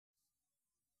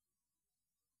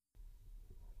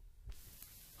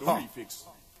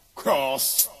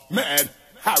Cross, mad,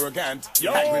 arrogant,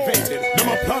 aggravated. Them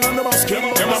a plan and them a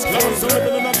scheme. Them a plan to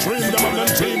living in a dream. Them a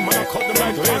done dream. Man a cut them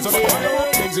like laser.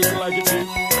 Things is like it.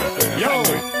 Yo,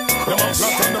 them a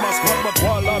plot and them a squad, but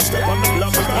one last step on the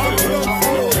block. Them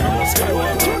a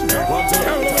skywalk. One to the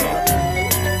time.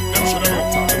 Them should have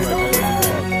time.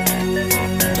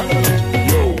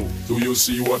 Yo, do you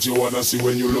see what you wanna see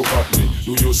when you look at me?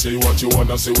 Do you say what you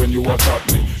wanna say when you watch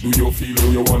at me? Do you feel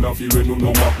how you wanna feel when you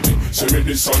know at me? Say me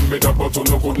the sun made up but you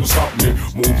no couldn't stop me.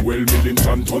 Move well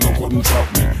militant you no couldn't trap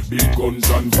me. Big guns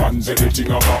and vans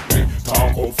everything about me.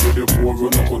 Talk out for the poor you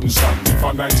no couldn't stand me.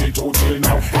 For 92 till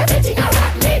now everything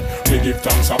about me. Me give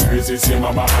thanks and praises say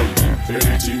mama hide me.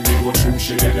 Everything me go through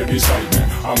she there beside me.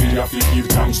 And me have to give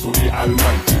thanks to the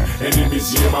Almighty.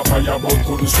 Enemies here my fire but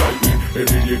couldn't strike me.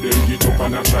 Every day them get up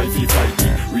and I try to fight me.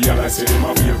 Realize say them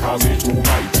a feel cause me too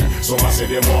mighty. So I say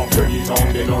them all bring it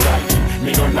on they no like me.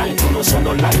 Me no like you no so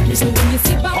no like me. So when you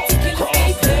see about to kill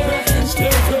it, stay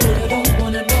clear. I don't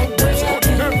wanna know where I've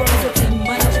been. Everything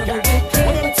my trouble with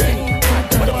everything.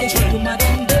 I don't get you my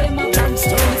damn day, my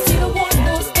gangster. You see the one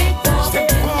no stay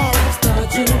far.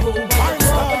 Start to roll back,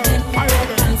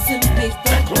 and simply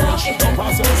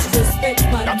respect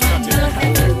my man.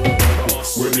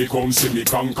 When me come see me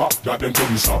conquer, that them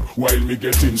couldn't stop. While me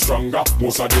getting stronger,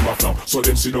 most of them a flop. So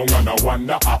them sit down and I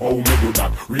wonder how me do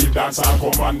that. Real dancehall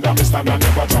commander, me stand and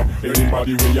never drop.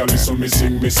 Anybody when you listen me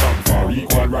sing me song for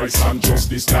equal rights and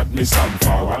justice that me stand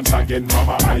for. Once again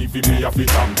mama Ivy me a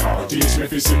fit anchor. Teach me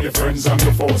fi see me friends and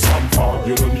the foes come for.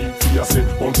 You don't need fear say,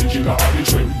 bounty killer at the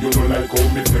train. You don't like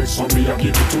how me flex, so me a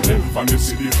give it to them. And they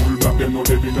see the full black, them know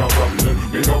they been a problem.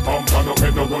 Me no pump and no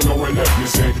head no go nowhere let me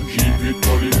say. Keep it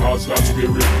pulling cause that's where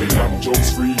it belong.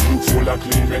 Jokes free, youth full of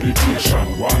clean meditation.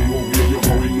 One more where you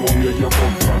going, know where you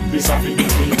come from. This have been the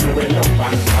people where you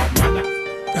bang.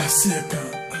 DASECA,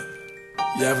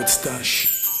 you have it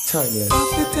stash. Timeless.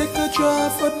 If you take a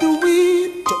drive for the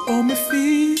weed to all my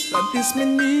feet, like this me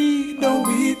need no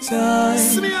weed time.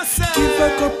 Give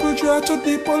a couple drive to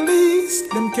the police,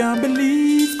 them can't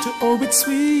believe to all it's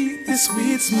sweet, this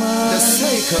sweet's mine.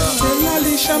 DASECA. Tell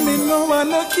Alicia me no one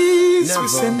no keys. We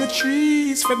send the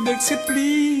trees for exit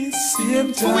please.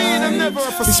 Same time.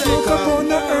 We smoke up on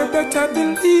the herb that I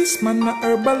the least. Man a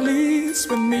herbalist.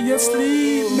 When me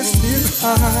asleep, me still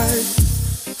high.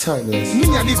 Timeless. Me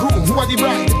a the groom, who a the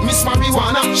bride, Miss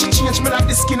Marijuana. She changed me like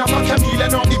the skin of a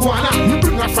chameleon or the guana. Me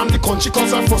bring her from the country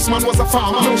cause her first man was a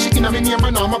farmer. Now she in a me name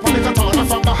and arm up on the katana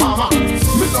from Bahama.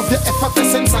 Me love the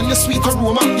effervescence and your sweet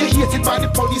aroma. You hated by the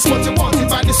police but you wanted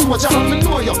by the soldier. From me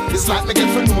know you, it's like me get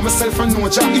to know myself and know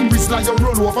ya. In Rizla you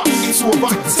roll over, it's over.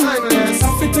 Timeless. I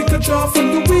fit take a draw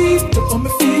from the weed to on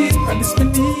my feet, and it's me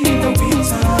need no weed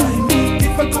time.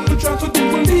 If I couple draw to the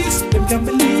police, them can't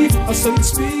believe I saw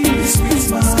it's sweet, it's sweet's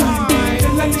mine.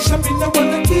 Tell Alicia me no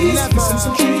want the keys. Listen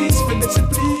some trees, when it's a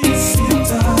please. Same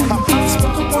time.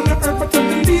 Smoke up on the herb but I'm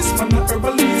the least. Man a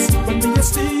herbalist. When me a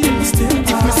steam, me still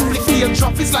high. If me split the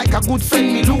drop is like a good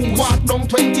friend me lose. Walk down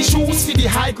 20 shoes for the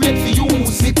high grade for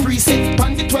use. Me preset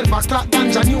pan the 12 o'clock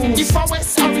ganja news. If I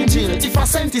West Orange Hill, if I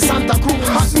sent the Santa Cruz.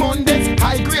 Hot Mondays,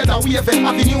 high grade a Wave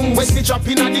Avenue. When me drop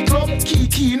in at the club,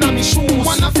 key in a me shoes.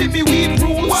 Wanna feel me weed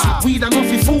rules. Weed and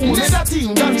nothing fools. Leather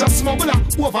thing, ganja smuggler,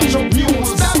 over drug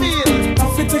news. David. I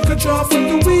fit take a draw from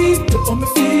the weed to on my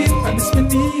feet, and it's me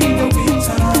need no weed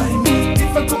time.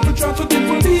 If I couple draw to the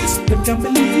police, them can't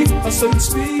believe I saw it's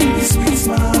sweet, it's sweet's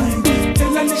mine.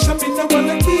 Tell Alicia me no want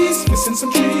the keys. We send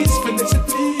some trees, when they say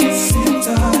please. Same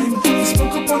time. We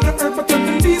smoke up on the herb but I'm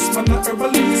the least. Man a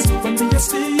herbalist. When me a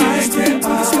sleep, I still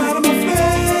put a smile on my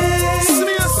face.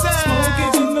 Smoke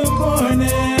it in the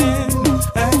morning,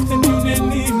 afternoon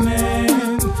and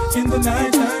evening, in the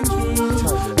night time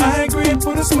too. I agree,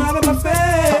 put a smile on my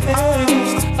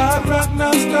face. Hard rock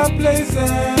now stop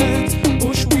blazing.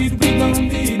 Bush weed we don't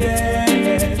need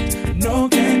it. No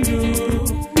can do.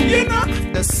 You know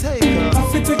DASECA. I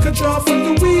fit take a draw from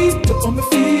the weed to on my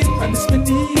feet, and it's me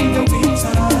need no weed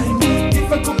time.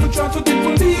 If I couple draw to the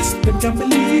police, them can't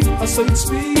believe I saw it's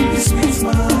sweet, it's sweet's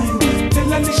mine.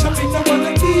 Tell Alicia me no want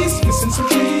the keys. We send some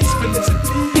trees, when they say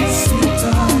please. Same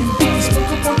time. We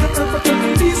smoke up on the herb but I'm the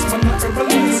least. Man a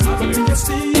herbalist. When me a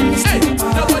steam, still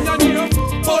high.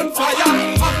 Bonfire,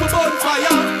 after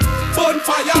bonfire,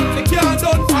 bonfire, the can't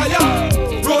done fire.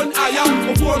 Run higher,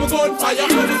 before we gunfire.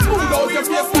 Pull out your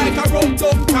face like a rum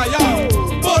dumb tire.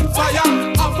 Bonfire,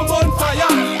 after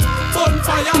bonfire,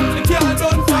 bonfire, the can't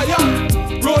done fire.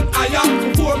 Run higher,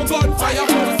 before we gunfire.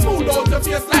 Pull out your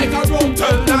face like a rum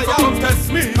dumb tire.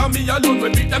 Test me. Cause me alone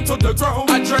will beat them to the ground.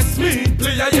 Address me,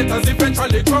 play a yet as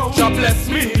eventually grown. God bless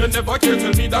me, you never care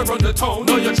tell me that run the town.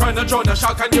 Now you're trying to join the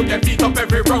shock and you get beat up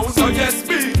every round. So yes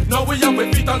me, now we have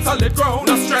with feet on solid ground.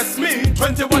 Now stress me,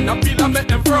 21 I feel I make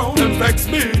them frown. Them vex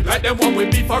me, like them one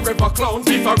with be forever clowns.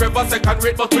 Be forever second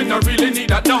rate, but we don't really need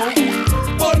that down.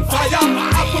 Bonfire,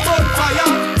 up a bonfire.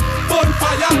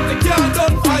 Bonfire, they can't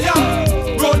done fire.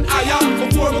 Run higher,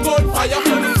 before we gun fire.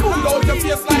 Put the food out your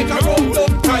face like a round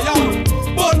up tire.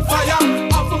 Bonfire,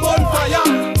 up a bonfire.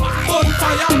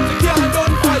 Bonfire, they can't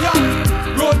done fire.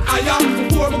 Run higher,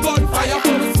 before we gun fire.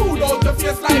 Put the food out your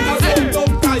face like a round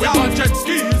up tire. We got jet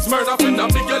skis, murder in the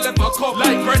big leather cup.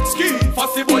 Like Gretzky,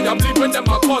 fussy boy a bleed when them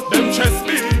a cut. Them chest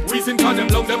beat, reason cause them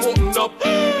lung them open up.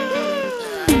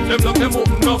 Them lung them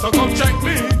open up, so come check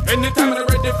me. Anytime I'm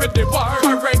ready for the bar.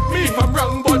 Correct me if I'm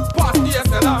wrong, but pass the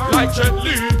SLR. Like Jet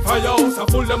Li, firehouse, I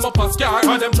pull them up a scar.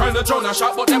 Cause them trying to drown a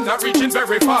shot, but them not reaching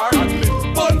very far.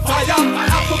 Bonfire,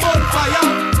 up a bonfire.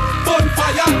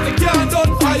 Bonfire, they can't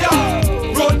done fire.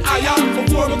 Run higher,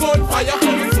 before we gun fire.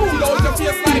 Put the food out your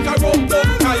face like a round up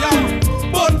tire.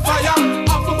 Bonfire,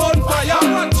 up a bonfire.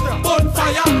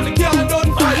 Bonfire, they can't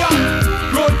done fire.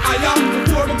 Run higher,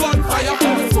 before we gun fire.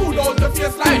 Put the food out your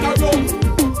face like a round.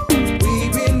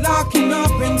 Locking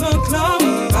up in the club,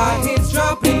 our hits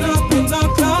dropping up in the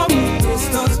club,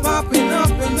 pistols popping up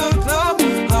in the club,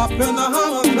 up in the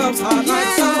Hummer clubs, hot like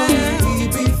summer. We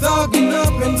be thugging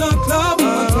up in the club,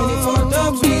 24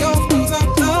 dubs, we off to the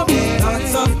club,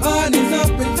 lots of parties up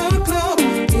in the club.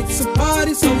 It's a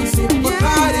party, so we sip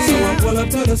Bacardi. So I pull up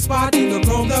to the spot in the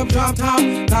chromed up drop top.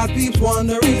 Got peeps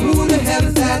wondering who the hell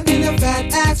is that in a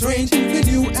fat ass range. The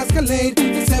new Escalade,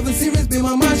 the 7 Series be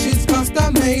my shit's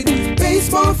custom made.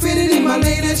 Baseball fitted in my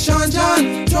latest Sean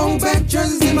John. Throwback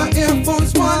jerseys in my Air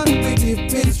Force One. We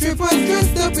dipping strippers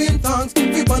dressed up in thongs.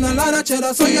 We burn a lot of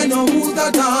cheddar so you know who's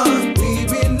the don. We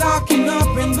been locking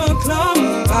up in the club.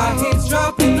 Our hits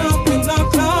dropping up in the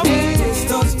club.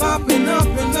 Pistols popping up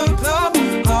in the club.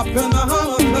 Up in the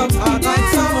Hummer clubs, hot like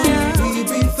summer. We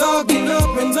been thugging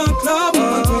up in the club.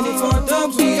 24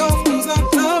 dubs, we off to the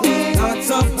club. Lots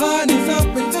of honeys up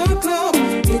in the club.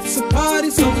 It's a party,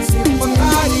 so we sip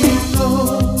Bacardi.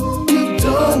 You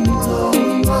don't know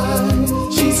why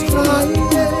she's crying.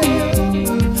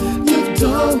 You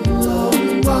don't know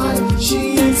why she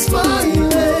ain't smiling.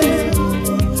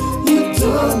 You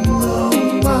don't know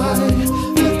why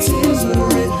the tears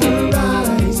are in her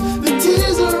eyes. The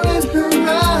tears are in her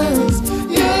eyes.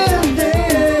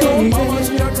 Yeah. No, mama,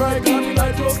 she a cry, cause the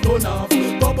light just done off.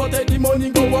 Papa take the money,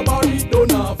 go about it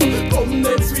done off. Come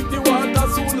next week, the water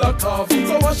soon lock off.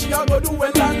 So what she a go do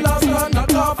when land last and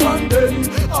knock off? And then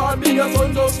our bigger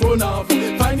son just run off.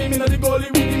 Find him in the gully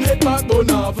with him head back done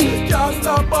off. Can't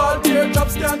stop all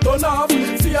teardrops can't turn off.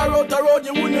 See her out the road,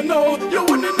 you wouldn't know, you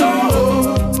wouldn't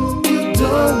know. You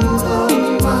don't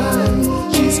know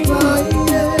why she's crying.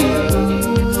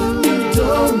 You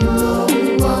don't know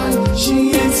why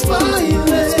she ain't smiling.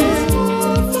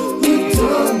 You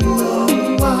don't know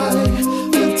why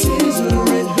the tears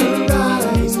are in her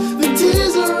eyes. The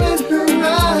tears are in her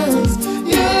eyes.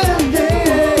 Yeah.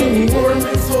 Poor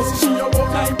Miss Lucy, she a work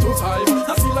 9 to 5.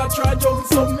 I still a try juggle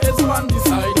something else on the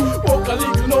side. Walk a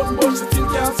little nothing but she still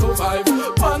can't survive.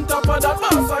 On top of that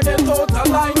mass I get out of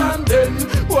line. And then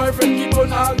boyfriend keep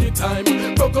on all the time.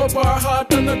 Broke up her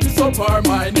heart and not twist up her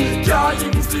mind. Can't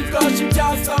even sleep cause she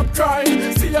can't stop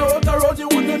crying. See her out the road, you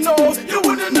wouldn't know, you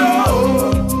wouldn't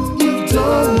know. You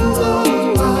don't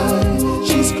know why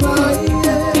she's crying.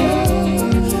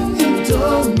 You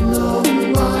don't know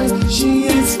why she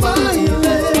ain't smiling.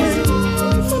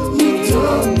 You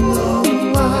don't know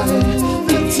why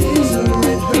the tears are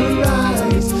in her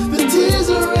eyes. The tears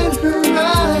are in her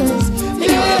eyes.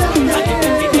 Yeah.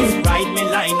 Ride me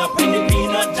line up with the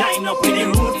peanut, join up with the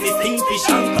roots, the fish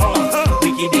and corn.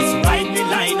 Wickedest ride me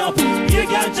line up, you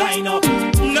can join up.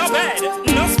 No bed,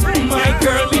 no spring. My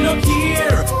girl, me no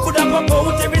care. Could have pop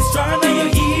out every strand of your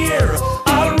hair.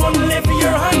 I'll run left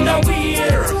your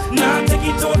underwear. Now take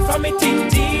it out from me thing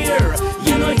dear.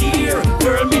 You no here,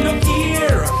 girl, me no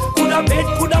care. Coulda bed,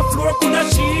 coulda floor, coulda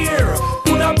chair.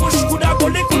 Coulda bush, coulda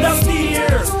gully, coulda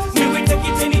stairs. Me we take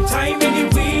it anytime,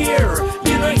 anywhere.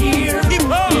 You no here.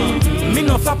 Me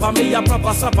no flapper, me a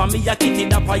proper supper. Me a kitty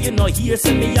dapper, you no here.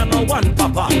 Say me a no one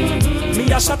papa.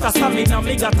 Me a shot a stamina,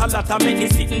 me got a lot of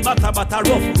medicine. But a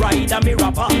rough rider, me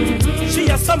rapper. She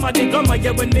a summer the glamour,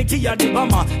 yeah, when me give her the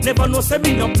bomber. Never know say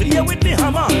me no play with the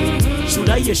hammer. Should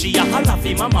I hear she a holla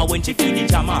fi mama when she feed the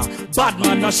jammer? Bad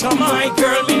man no shama. My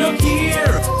girl, me no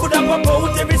care. Coulda pop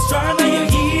out every strand of your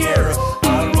hair.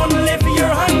 I'll run left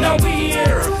your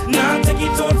underwear. Now take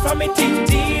it out from me thing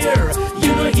dear.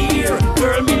 You no here,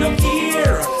 girl, me no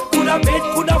care. Coulda bed,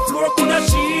 coulda floor, coulda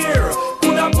sheer.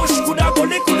 Coulda bush, coulda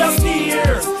gully, coulda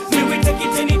stairs. Me will take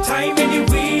it anytime,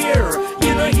 anywhere.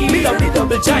 You know here. Me love the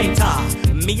double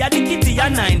jointer. Me a the kitty a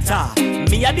nineta.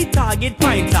 Me a the target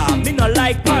pinter. Me no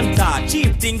like panta.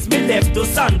 Cheap things me left to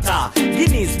Santa.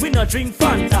 Guineas we no drink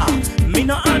Fanta. Me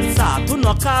no answer to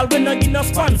no call when no give no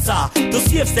sponsor. To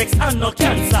save sex and no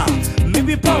cancer. Me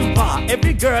be pamper.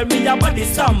 Every girl me a body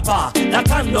stamper. That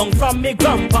hand down from me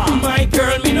grandpa. My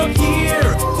girl me no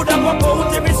care. Coulda pop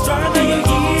out every strand of your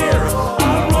ear.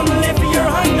 I'll run left your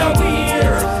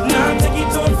underwear. Now take it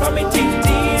down from me ting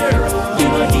dear. You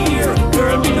no hear.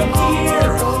 Girl me no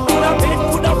care. Coulda bed,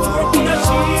 coulda floor, coulda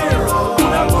sheer.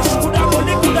 Coulda bush, coulda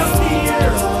gully, coulda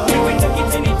stairs. Me will take it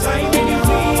anytime,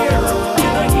 anywhere. You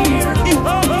no hear.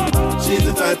 She's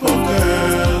the type of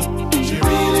girl. She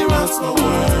really rocks my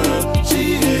world.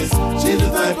 She is. She's the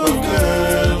type of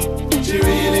girl. She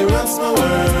really rocks my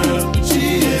world. She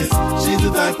is. She's the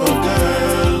type of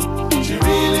girl. She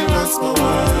really rocks my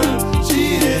world.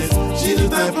 She is. She's the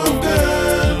type of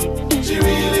girl. She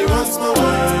really rocks my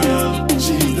world.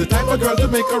 She's the type of girl to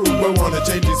make a rude boy wanna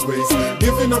change his ways.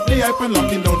 Giving up the hype and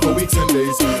locking down for weeks and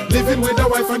days. Living with a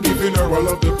wife and giving her all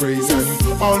of the praise.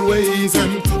 And always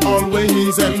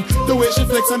the way she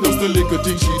flex and does the little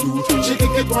things she do. She can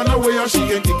kick one away or she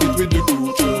can kick it with the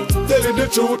crew. Tell you the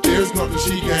truth, there's nothing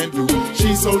she can't do.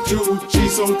 She's so true,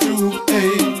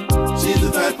 hey. She's the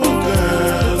type of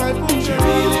girl. She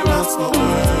really rocks my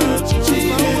world.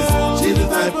 She is. She's the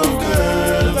type of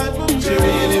girl. She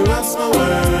really rocks my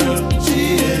world.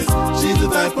 She is. She's the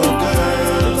type of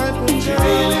girl. She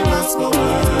really rocks my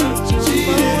world. She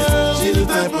is. She's the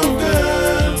type of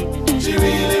girl. She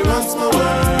really rocks my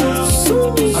world.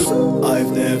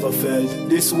 I've never felt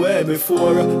this way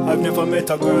before. I've never met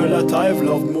a girl that I've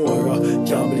loved more.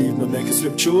 Can't believe me make it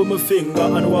slip through my finger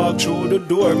and walk through the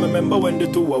door. Remember when the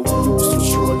two of us used to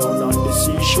stroll down on the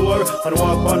seashore and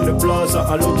walk on the plaza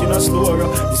and look in a store.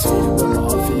 This feeling when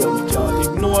I feel me can't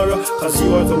ignore, cause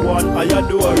you are the one I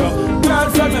adore.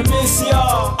 Girlfriend, me miss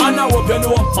ya, and I hope you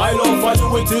know my love for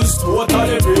you it is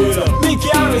totally real. Me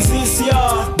can't resist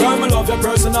ya. Girl, me love your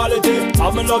personality,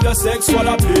 and me love your sexual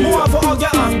appeal. More for hug you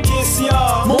and kiss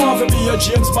ya. More for be a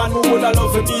James Bond, me woulda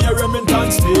love to be a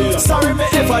Remington Steel. Sorry me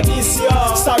ever diss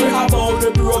ya. Sorry about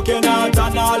the broken heart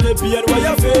and all the pain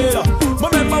where you feel.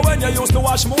 Remember when you used to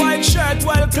wash my white shirt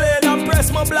well clean and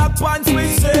press my black pants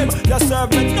with same. You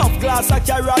serve me enough glass of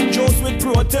carrot juice with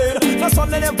protein. The sun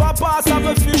never pass and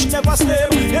my fish never stay.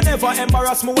 You never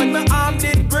embarrass me when my arm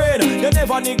did brain. You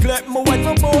never neglect me when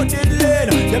my boat did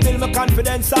lean. You build my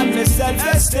confidence and my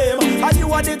self-esteem. And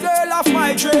you are the girl of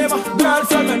my dream.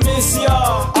 Girlfriend, me miss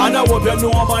ya, and I hope you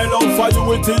know my love for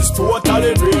you it is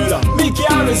totally real. Me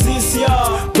can't resist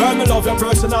ya. Girl, me love your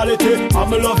personality, and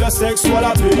me love your sexual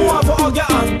appeal. More for hug you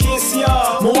and kiss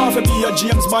ya. More for be a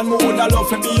James Bond, me woulda love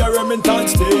to be a Remington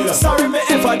Steel. Sorry me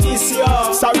ever diss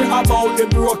ya. Sorry about the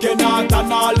broken heart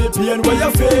and all the pain where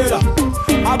you feel.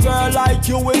 A girl like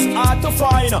you is hard to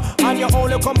find, and you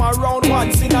only come around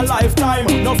once in a lifetime.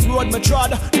 Enough road me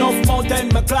trod, enough mountain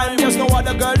me climb. There's no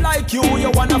other girl like you,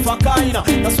 you're one of a kind.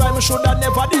 That's why me shoulda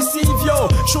never deceive you.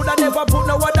 Shoulda never put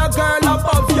no other girl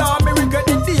above you. Me regret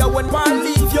the day when I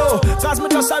leave you, cause me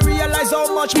just I realize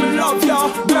how much me love you.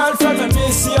 Girlfriend, me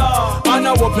miss ya, and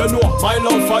I hope you know my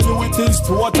love for you it is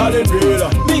totally real.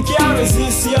 Me can't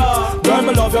resist ya. Girl,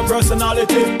 me love your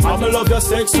personality, and me love your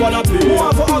sexual appeal.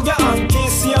 More for hug you and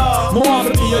kiss ya. More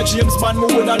for be a James Bond, me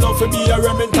woulda love to be a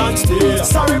Remington Steel.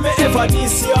 Sorry me ever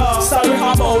diss ya. Sorry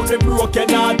about the broken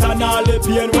heart and all the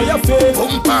pain where you feel.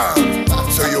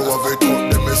 So you have it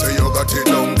up, them me say you got it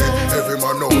down there. Every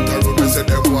man out the road, me say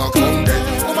them walk on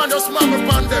there. Woman just mama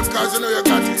upon them, cause you know you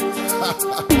got it.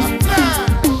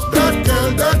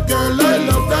 That girl, I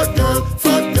love that girl.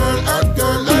 Fat girl, hot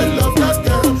girl, I love that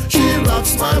girl. She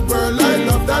rocks my world, I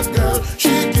love that girl.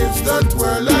 She gives that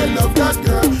twirl, I love that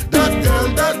girl. That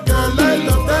girl, I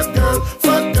love that girl.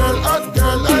 Fat girl, hot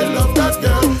girl, I love that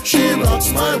girl. She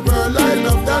rocks my world, I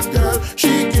love that girl.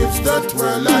 She gives that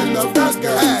twirl, I love that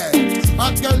girl. Hey.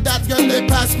 Hot girl, that girl, they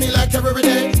pass me like every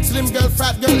day. Slim girl,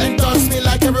 fat girl, endorse me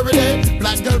like every day.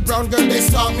 Black girl, brown girl, they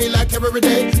stalk me like every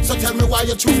day. So tell me why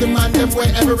you choose the man them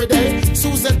way every day.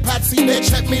 Susan, Patsy, they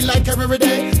check me like every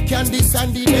day. Candy,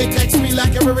 Sandy, they text me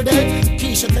like every day.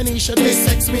 Keisha, Tanisha, they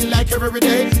sex me like every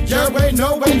day. Your way,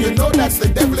 no way, you know that's the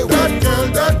devil way.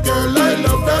 That girl, I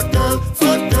love that girl.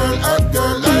 Fat girl, hot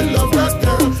girl, I love that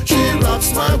girl. She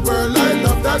rocks my world, I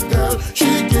love that girl.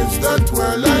 She gives that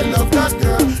twirl, I love that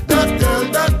girl.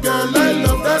 That girl, I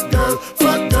love that girl.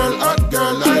 Fat girl, hot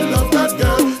girl, I love that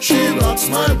girl. She rocks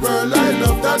my world, I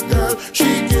love that girl.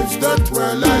 She gives that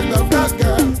twirl, I love that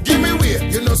girl. Give me way,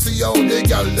 you know see how they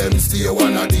got girl them stay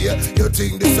one a day. You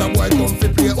think this a boy come fi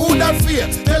play? Who that fear?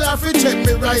 Tell her fi check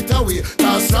me right away.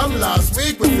 Cause from last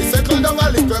week we fi settle down a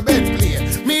little bit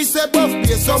play. Me say buff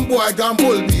play, some boy gone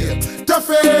bull beer. Tough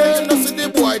no see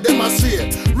the boy them a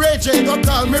stray. REGGAE go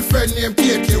call me friend named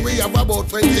KK. We have about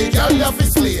 20 girl left fi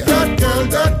slay. That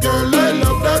girl, I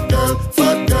love that girl.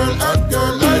 Fat girl, hot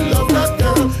girl, I love that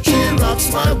girl. She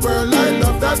rocks my world, I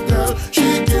love that girl.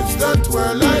 She gives that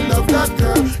twirl, I love that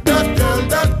girl.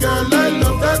 That girl, I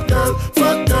love that girl.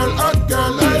 Fat girl, hot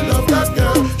girl, I love that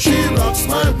girl. She rocks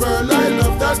my world, I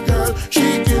love that girl.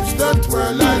 She gives that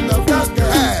twirl, I love that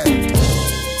girl. Hey.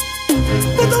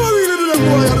 But I really do that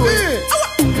boy, I do it.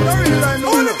 I really like no.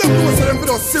 All of them know so them put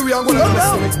us serious and go like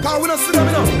this. Cause we don't see them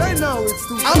enough. Right now it's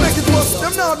too. I'll make it worse.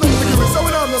 Them now have nothing to give it, so we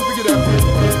don't have nothing to give them.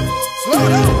 Slow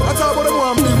down. I talk about them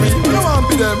want to be we. We don't want to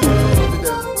be them.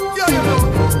 Yeah, you know.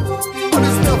 And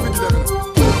it's not to give them.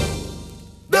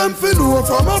 Them fi know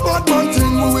from a bad man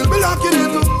thing, we will be locking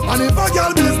it. And if a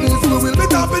girl business, we will be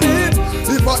tapping it.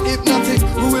 If a hypnotic,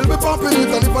 we will be popping it.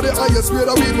 And if a the highest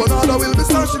grade of weed, one other will be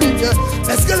stashing it, yeah.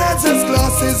 Escalates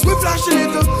classes, we flashing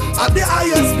it. At the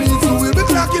highest speeds, we will be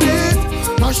clocking it.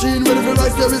 Machine ready for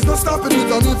rise, there is no stopping it.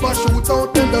 And if I shoot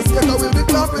out, then the skater will be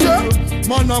clapping it.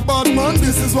 Man a bad man,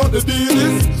 this is what the deal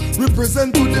is.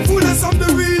 Represent to the fullest of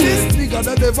the realest. Nigga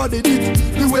that ever did it,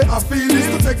 the way I feel is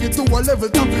to take it to a level,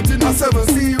 tap it in a 7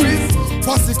 series.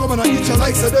 Posse come and eat you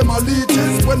like say them are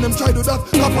leeches. When them try do that,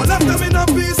 tap and left them in a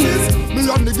pieces. Me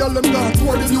and the girl them gone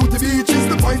toward the beauty beaches.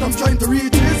 The point I'm trying to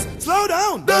reach is slow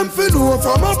down. Them fi know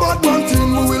from a bad man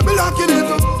thing, we will be locking it.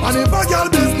 And if a girl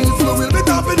business, we will be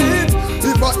tapping it.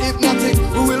 If a hypnotic,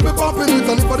 we will be popping it.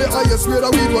 And if a the highest grade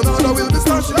of weed, one other will be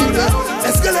stashing it, yeah.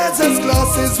 Escalates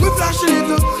classes, we flashing it.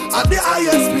 At the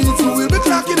highest speeds, we will be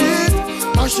clocking it.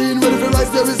 Machine ready for rise,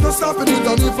 there is no stopping it.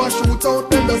 And if I shoot out,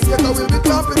 then the skater will be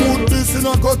clapping it. Put this in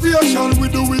a quotation, we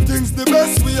do we things the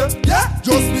best way. Yeah,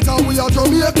 just because we are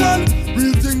Jamaican,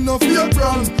 real thing no fake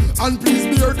brand. And please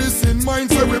bear this in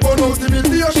mind, so we burn out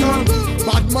imitation.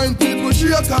 Bad mind people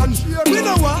shaken. We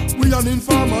know what? We an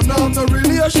informer, now no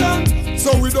relation.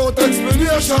 So without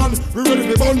explanation, we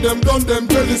ready to burn them, done them,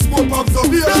 telescope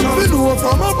observation. Then we know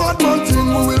from a bad man thing,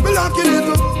 we will be locking it.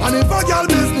 And if a girl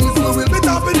business, we will be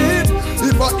tapping it.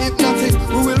 If a hypnotic,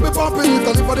 we will be popping it.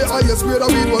 And if a the highest grade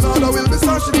of weed, one other will be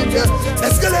stashing it, yeah.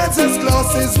 Escalates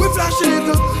classes, we flashing it.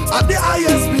 At the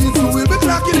highest speeds, we will be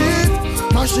clocking it.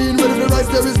 Machine ready to rise,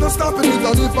 there is no stopping it.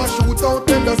 And if I shoot out,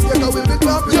 then the skater will be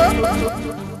clapping it.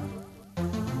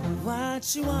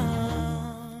 What you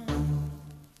want,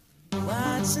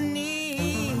 what you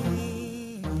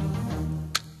need,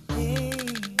 hey.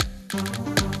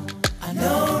 I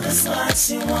know that's what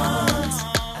you want,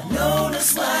 I know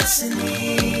that's what you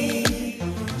need.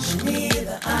 You need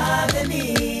the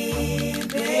agony,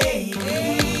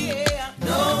 baby.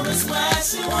 Know that's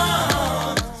what you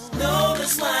want, know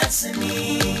that's what you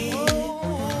need.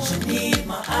 You need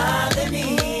my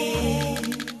agony.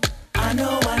 I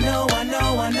know, I know, I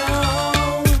know, I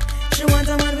know. She want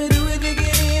a man, we do it, we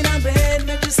get in a bed,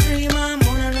 make you scream and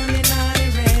moan and run it out the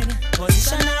red.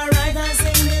 Position her right and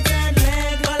sing the third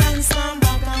leg. Balance on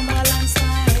back and balance on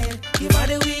head. Give her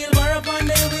the wheel, bar up on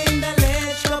the window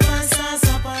ledge. Drop and sass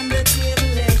up on the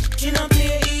table edge. She not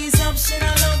play ease up, she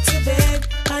not love to beg.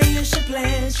 I hear she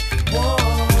pledge, whoa.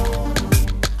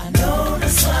 I know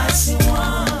that's what she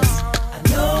wants, I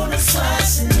know that's what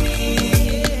she needs.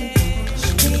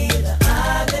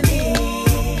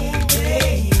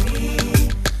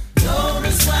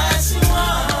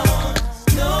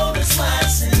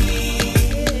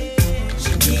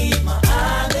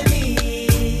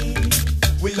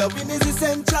 Loving is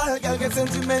essential, girl get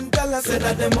sentimental. I say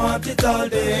that them want it all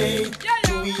day.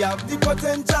 Do we have the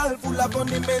potential, full of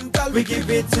fundamental? We give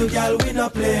it to girl, we no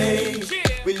play.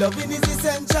 We loving is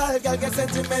essential, girl get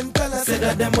sentimental. I say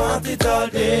that them want it all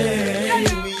day.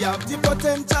 Do we have the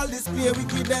potential, display we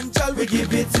credential? We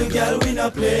give it to girl, we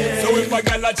no play. So if a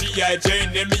girl a G.I.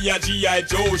 Jane, then me a G.I.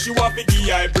 Joe. She want me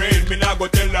G.I. brain, me not go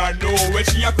tell her no. When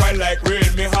she a cry like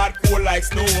rain, me heart cold like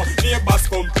snow. Neighbors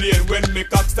complain when me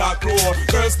cock start grow.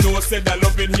 Girls know said I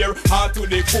love in here, hard to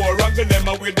the core. Wrangle them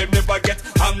away, them never get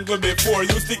angle before.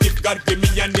 Used to give God give me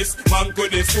and this man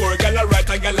could the store. Girl a write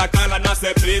and girl a call and I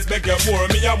say please beg you more.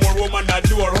 Me a more woman a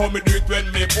door, how me do it when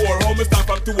me poor. How me start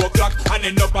from 2 o'clock and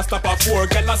end up a stop at 4.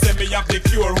 Girl a say me have the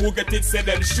cure, who get it say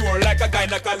them sure. Like a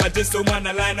gynecologist, so man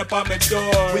a line up on my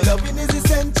door. We loving is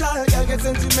essential, girl get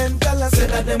sentimental. I say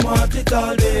that them want it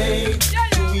all day.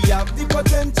 We have the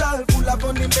potential, full of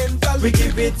fundamental. We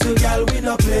give it to girl, we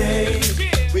no play.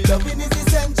 We loving is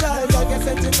essential, girl get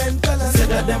sentimental. I say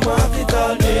that them want it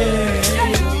all day.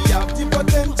 We have the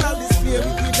potential, display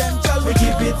we credential. We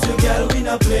give it to girl, we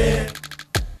no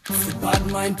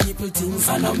mind people things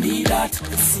and I me that.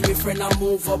 See me friend I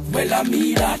move up, well I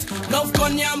me that. Love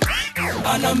gun yam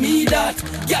and I me that.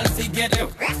 Girl forget it,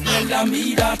 well I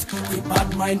me that. The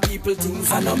bad mind people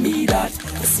things and I me that.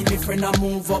 See me friend I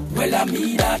move up, well I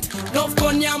me that. Love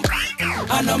gun yam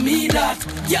and I me that.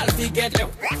 Girl forget it,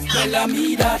 well I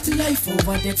me that. Life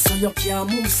over dead so you can't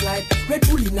move slide. Red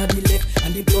Bull in the left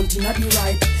and the blunt in the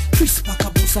right. Chris Packer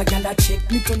boost a gal a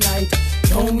check me tonight.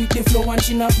 Down with the flow and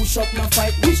she na push up na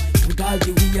fight. Wish with all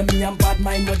the way me and bad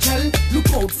mind no gel.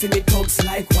 Look out for me thugs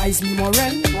likewise me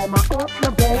morel.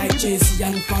 Like Jay-Z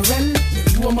and Pharrell.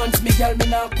 Me romance me gal me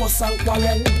na cuss and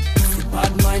quarrel. The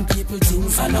bad mind people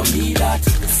things and I me that.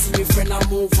 See me friend I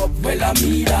move up, well I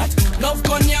me that. Love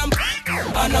gun yam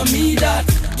and I me that.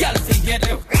 Gal forget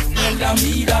it, well I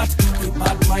me that. The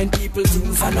bad mind people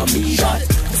things and I me that.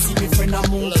 See me friend I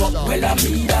move up, well I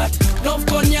me that. Love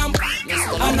gun yam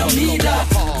and I me that.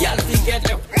 Gal forget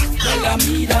it, well I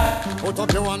me that. Put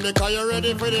up your hand because you're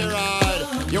ready for the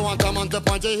ride. You want a man to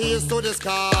point your heels to the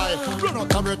sky. Run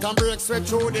out of breath and break straight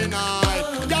through the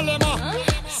night. Gal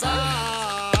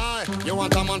sigh. You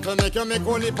want a man to make you make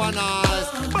only pan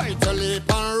eyes. Bite your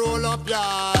lip and roll up your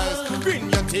eyes. Bring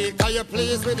your teeth cause you're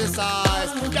pleased with the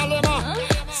size. Gal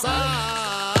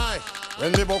sigh.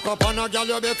 When they woke up on a gal,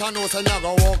 you better know, say you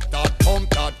go walk that, pump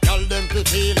that, gal them to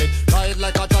feel it. Ride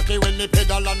like a jockey when me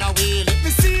pedal and I wheel it.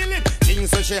 Me seal it,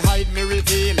 things when she hide me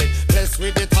reveal it. Blessed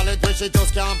with the talent when she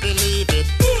just can't believe it.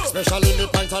 Especially me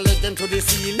point her leg them to the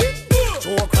ceiling.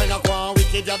 Show kind of one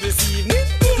wicked ya this evening.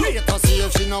 Wait to see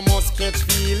if she no must catch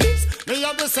feelings. Me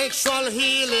have the sexual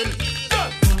healing.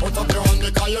 Put up your hand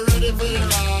because you're ready for your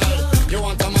ride. You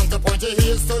want a man to point your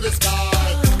heels to the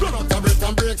sky. Run out of breath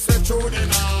and break straight through the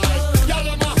night.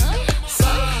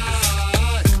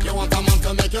 You want a man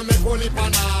to make you make holy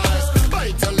pan eyes.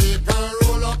 Bite your lip and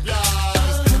roll up your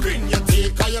eyes. Bring your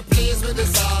teeth cause you're pleased with the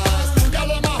size.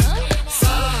 Galama,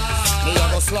 size. Me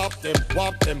a go slap them,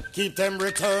 whop them, keep them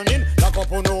returning. Lock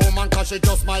up on a woman cause she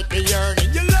just might be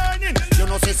yearning. You learning, you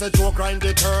know she's a joke grind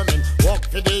determined. Walk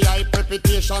for the high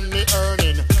reputation me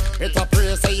earning. It's a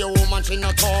prayer say your woman she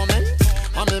not torment.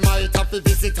 And me might have to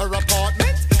visit her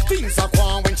apartment. Things are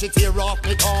gone when she tear off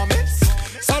me comments.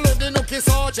 Salute the nookie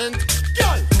sergeant.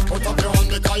 Girl, put up your hand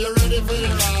because you're ready for your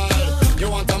ride. You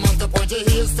want a man to point your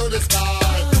heels to the sky.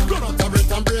 Run out of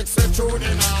breath and break straight through the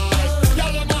night.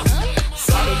 Girl, you must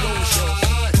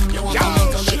side. You want a man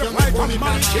to make you make money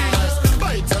eyes.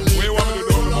 Bite your lip and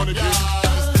roll up your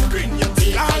eyes. Bring your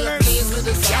teeth and your face with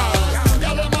the size.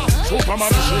 Girl, you must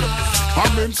Superman shit.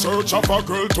 I'm in search of a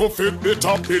girl to fit the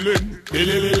top billing.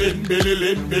 Billy-lin,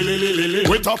 Billy-lin, Billy-lin.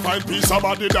 With a fine piece of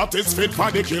body that is fit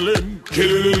for the killing.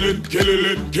 Killy-lin,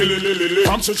 Killy-lin, Killy-lin.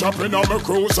 From she chopping on my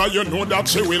cruiser, you know that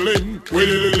she willing.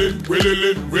 Willy-lin,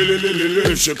 Willy-lin,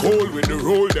 Willy-lin. If she cold with the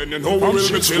roll, then you know we will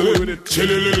be chilling.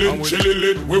 Chilly-lin,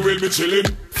 Chilly-lin, we will be chilling.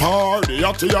 Party,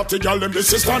 yachty, gal, them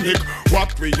this is panic.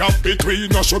 What we have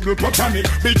between us should be platonic.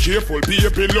 Be careful,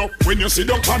 baby, look when you see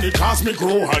the panic. Cause me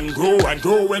grow and grow and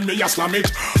grow when me slam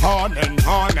it. On and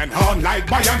on and on like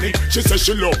bionic. She says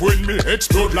she love when me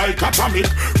explode like atomic.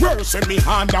 Worse in me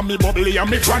hand and me bubbly and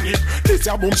me chronic. This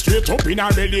a boom straight up in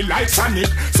a belly like Sonic.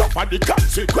 Suffer the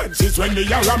consequences when me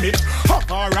ram it.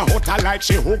 Up or a hotter like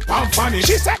she hook and funny.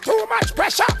 She said too much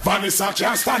pressure, Vanessa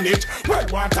can't stand it. Well,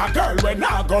 want a girl when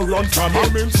I go run from it.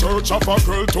 I'm in search of a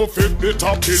girl to fit the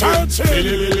top billing.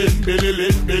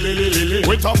 Billy-lin, Billy-lin.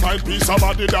 With a fine piece of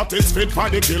body that is fit for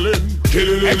the killing.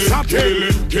 Killing.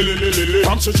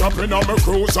 From she chopping on my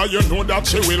cruiser, you know that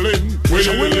she willing.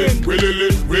 Willing.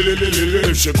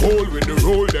 If she cold with the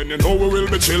roll, then you know we will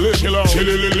be chilling.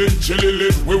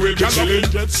 Chillin', we will be chilling.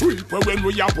 Get sweeper when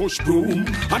we a push broom.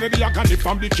 And then the agony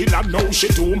from the killer know she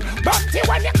tomb. But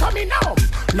when you coming home,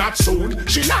 not soon.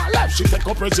 She not left, she take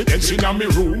up residence in me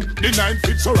room. The 9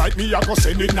 feet so right, me I go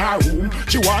send in her room.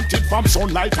 She want it from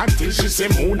sunlight until she say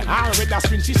moon. Her red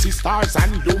as when she see stars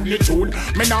and Looney Tune.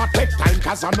 Me not take time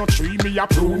cause I no tree me a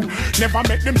prune. Never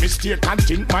make the mistake and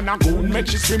think man a goon. Make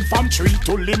she swim from tree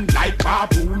to limb like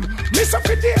baboon. Miss a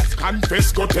fit days,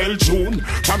 confess go tell June.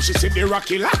 From she see the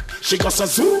rocky lock, she goes a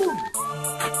zoom.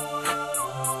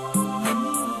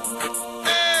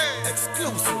 Hey,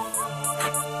 exclusive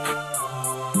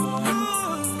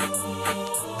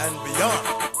and beyond.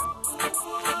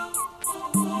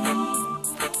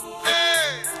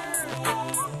 Hey,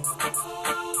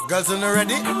 girls, are you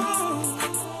ready?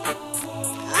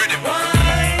 Ready.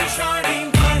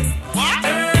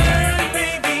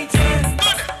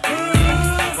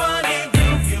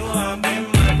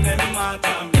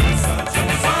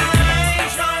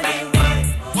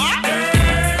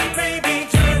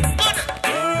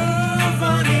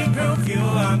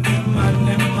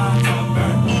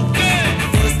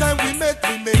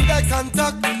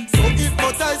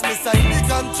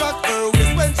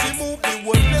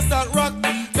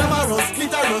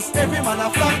 just every man a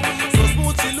flock. So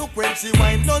smooth she look when she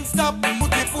whine non-stop.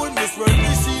 Beautiful Miss World,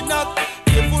 is she not?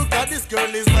 Careful cause this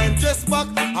girl is mine just back.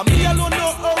 And me alone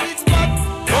know how it's back.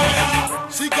 Hey, yeah.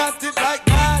 She got it like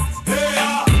that. Hey,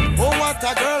 yeah. Oh, what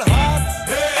a girl heart.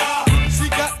 Hey, yeah. She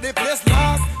got the place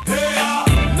locked. Hey, yeah.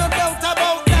 No doubt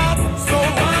about that. So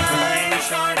wine,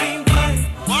 shawty, wine.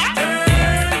 What?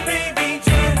 Turn, baby,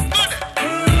 turn.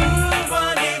 Groove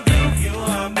on the groove. You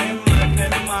have me mad,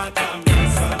 them mad, I'm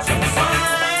such a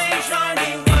wine,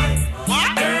 shawty, wine. What?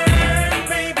 Turn,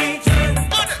 baby, turn.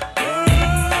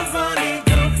 Groove on the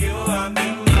groove. You have me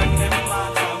mad, them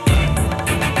mad,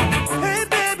 I'm hey,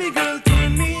 baby girl,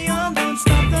 turn me on. Don't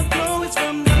stop the flow. It's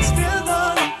from dusk till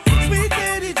dawn. Sweet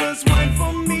lady, just wine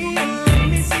for me and let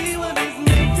me see what it's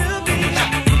meant to be.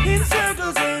 In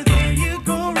circles, hey, there you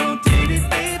go. Rotate it,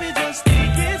 baby, just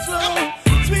take it slow.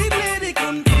 Sweet lady,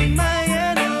 come take my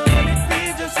hand and let it be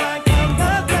just like I'm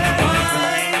the best.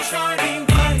 Wine, shawty,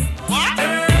 wine.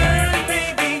 Turn,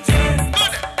 baby, turn.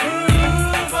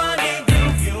 Groove on the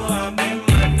groove. You have me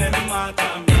mad, them mad,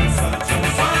 I'm such a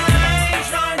wine,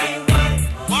 shawty,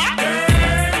 wine.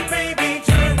 Turn, baby,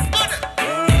 turn.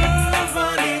 Groove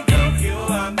on the groove. You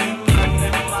have me mad,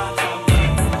 them mad, I'm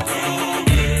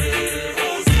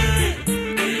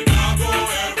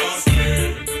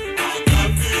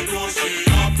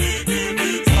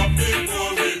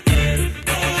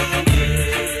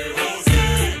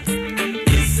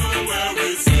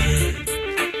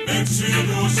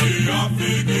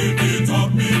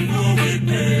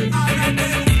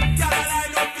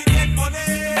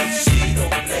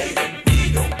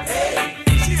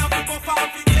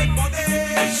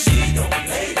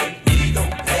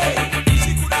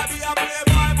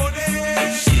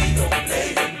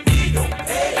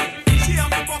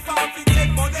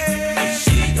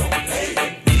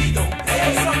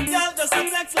some girl just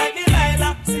flex like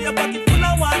Delilah. See your body full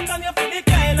of walk and you feel the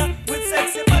Kyla. With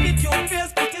sexy body, cute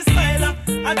face, pretty smiler.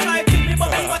 I try to me, but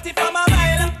what if I'm a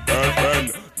miler? Girlfriend,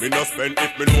 me no spend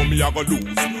if me know me I go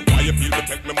lose. Why you feel me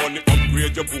take me money,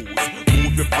 upgrade your booze.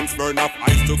 Move the pants, burn off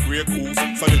ice to Grey Goose.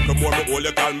 So little more me hold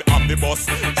you, call me up the bus.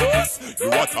 Just, you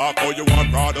a talk how you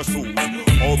want Prada shoes.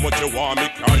 How much you want me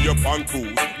carry you on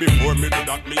cruise. Before me do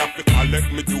that, me have to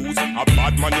collect me dues. A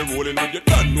bad man you rolling with, you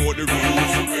don't know the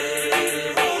rules.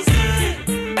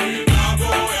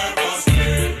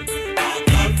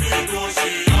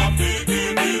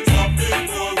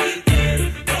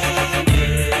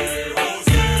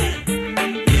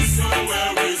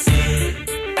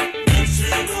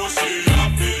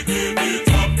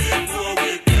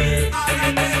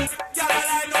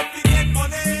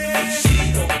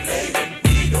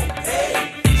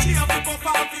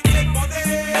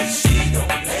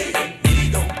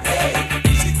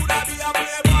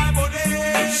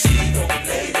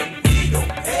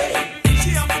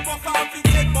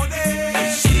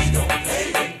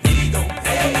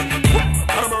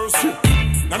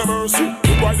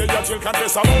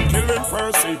 Confess about killing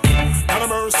Percy. Not a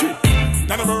mercy,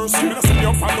 not a mercy. Me no send you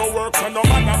up and no work, so no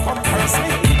man that come curse me.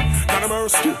 Not a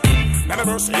mercy, not a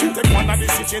mercy. You take one of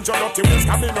these, you change your dirty ways,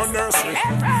 come in no nursery.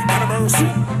 Not a mercy,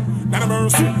 not a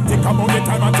mercy. Think about the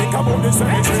time and think about the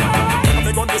cemetery. When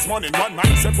they gun this morning, one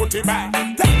man said put it back.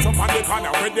 Dance up on the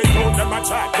corner where they told them a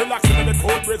chat. Relaxing in the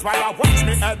cold breeze while I watch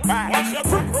me head back.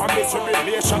 Free from this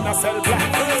tribulation, I sell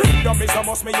black. Freedom is a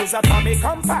must, me use a Tommy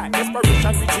compact.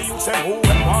 Inspiration which you use and who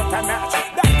and want to match.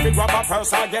 That big rubber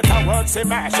purse, I get a word, say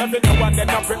mash. Every now and then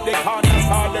I flip the corners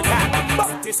all the time.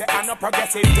 But this I no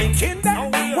progressive thinking that.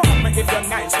 Want me if you're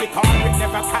nice, the car will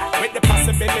never pack. With the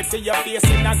possibility you're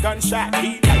facing a gunshot.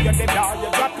 Beat like you're the door, you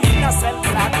drop in a cell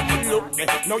flat. Look me,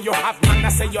 now you have man, I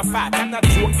say you're fat, and I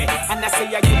joke me. And I say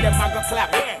you give them a go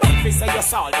clap. But we say you're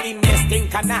salt, in this thing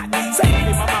cannot. Say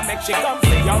me mama make she come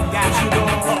for your dad. She go,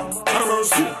 not a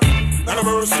mercy, not a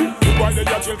mercy. You boy the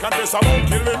jail confess about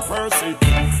killing Percy.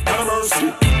 Not a mercy,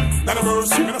 not a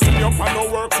mercy. Me no send you up and no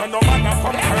work, so no man that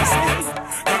come curse me.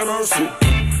 Not a mercy,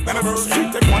 not a mercy.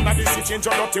 Take one of these, change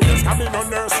your dirty ways, come in no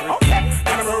nursery.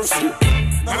 Not a mercy,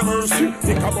 not a mercy.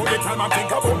 Think about the time and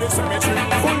think about the cemetery.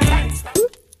 Full times.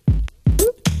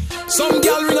 Some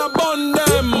gal ring a bun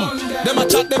them. Them a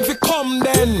chat them fi come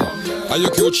then. Are you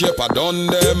cute shape a done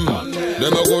them?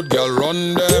 Them a good girl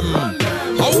run them.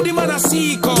 How the man a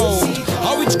seek out?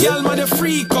 How which gal man a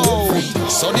freak out?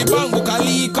 So the bank book a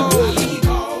leak out.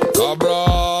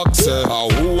 Cabra say how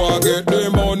who a get the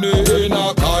money in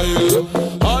a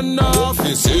Kyle? And now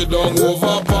fi sit down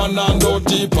over pan and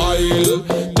dirty pile.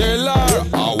 Tell her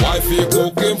a wifey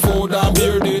cooking food and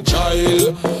bear the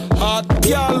child. Hot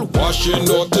gal washing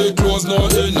dirty clothes no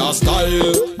in a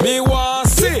style. Me want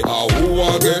say how who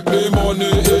a get the money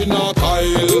in a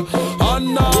Kyle?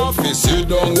 And now fi fi sit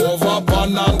down over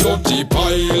pan and dirty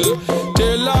pile.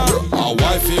 Tell her a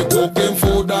wifey cooking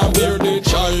food and bear the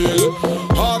child.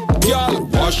 Hot girl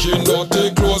washing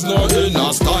dirty clothes, no in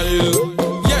a style.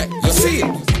 Yeah, you see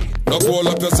it. No call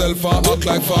up yourself and act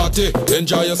like 40.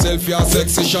 Enjoy yourself, you're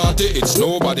sexy shorty. It's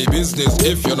nobody business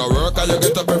if you no work and you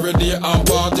get up every day and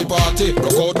party.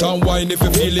 Rock out and wine if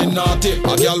you're feeling naughty.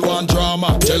 A girl want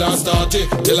drama, tell her start it.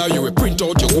 Tell her you will print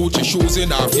out your Gucci shoes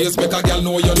in her face. Make a girl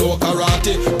know you know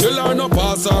karate. Tell her no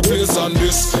pass her place on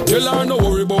this. Tell her no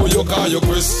worry about you call you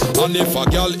Chris. And if a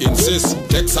girl insists,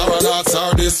 text her and ask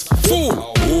her this. Fool,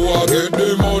 who a get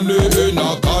the money in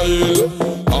a Kyle?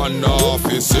 And off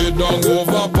he sit down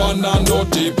over pan and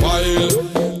dirty pile.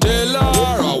 Tell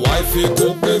her a wifey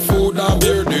cook the food and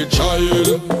bear the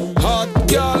child. Hot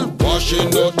girl washing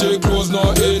dirty clothes,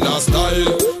 no in a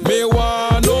style. Me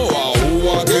want know who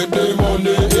a get the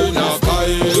money in a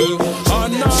Kyle.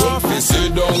 And off he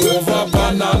sit down over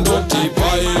pan and dirty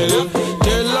pile.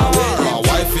 Tell her a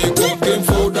wifey cooking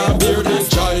food and bear the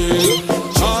child.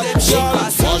 Hot girl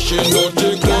washing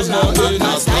dirty clothes, no in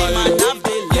a style.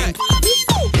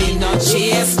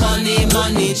 Chase money,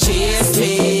 money chase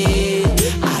me.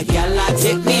 A gal a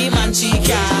take me, man, she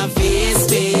can't face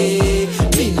me.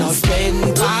 Me no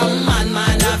spend pound,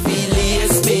 man a feel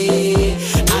lace me.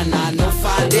 And enough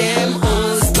of them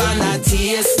hoes gonna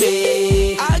taste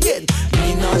me. Again,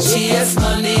 me no chase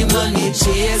money, money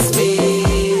chase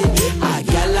me. A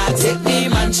gal a take me,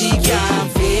 man, she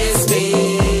can't face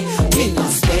me. Me no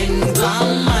spend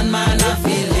pound, man a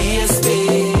feel lace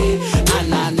me.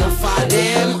 And enough of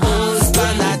them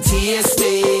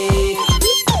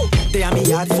they are me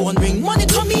yard phone ring, money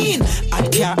come in.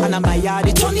 Add car and a my yard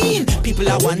it turn in. People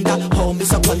a wonder how me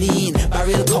so clean.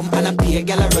 Barrel come and a pay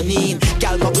gal a run in.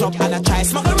 Gal go club and a try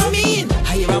smoke a rum in.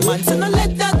 Hire a man so no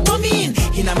let that come in.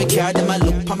 Inna me car them a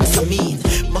look for me so mean.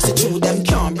 Must it through them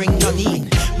can't bring none in.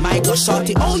 My gosh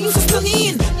shorty, oh you so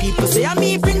stunning. People say I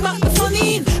me bring back the fun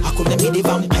in. I couldn't be the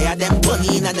vampire them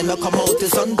bunning and them no come out the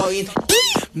sun going.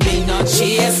 Me not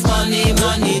chase money,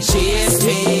 money chase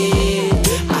me.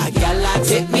 A gal a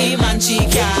take me, man, she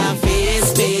can't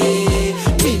face me.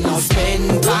 Me no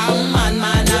spend pound, man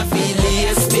a feel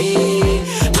lace me.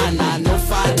 And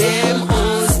enough of them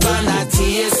hoes gonna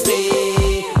taste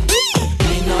me.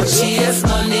 Me no chase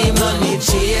money, money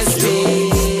chase me.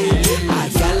 A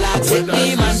gal a take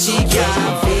me, man, she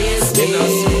can't face me.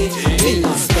 Me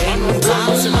no spend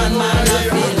pound, man a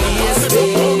feel lace me.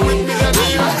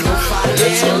 And enough of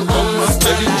them hoes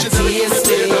gonna taste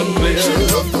me.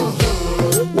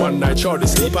 One night shorty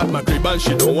sleep at my crib and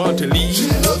she don't want to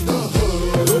leave.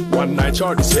 One night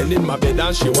shorty spend in my bed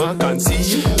and she want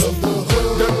conceive.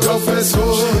 The toughest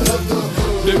hood,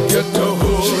 the ghetto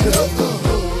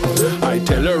hood. I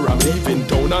tell her I'm leaving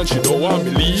town and she don't want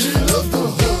me leave.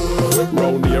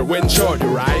 Round here when shorty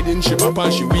riding, she up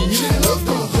and she weave.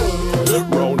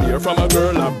 Round here from a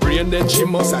girl a brain then she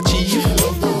must achieve.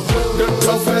 The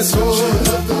toughest hood,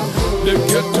 the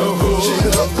ghetto hood.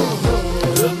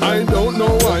 I don't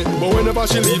know why, but whenever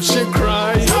she leaves, she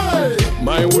cry. Hey!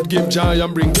 Mine would give joy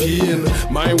and bring pain.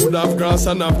 Mine would have grass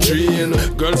and have train.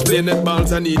 Girls play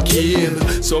netballs and eat cane.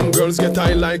 Some girls get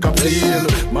high like a plane.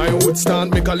 Mine would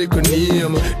stand make a little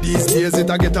name. These days it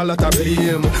a get a lot of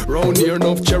blame. Round here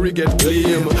enough cherry get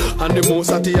claim. And the most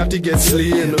hatty get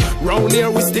slain. Round here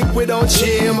we stick without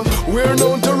shame. We're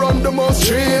known to run the most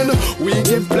train. We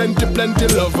give plenty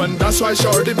love and that's why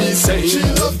shorty be saying she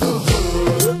love the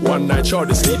hood. One night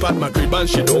shorty sleep at my crib and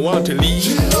she don't want to leave.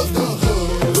 She love the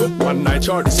hood. One night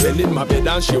shorty spend in my bed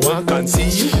and she want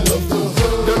conceive. She love the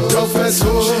hood. The toughest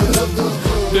hood,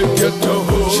 the ghetto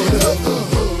hood. She love the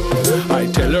hood. I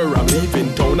tell her I'm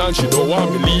leaving town and she don't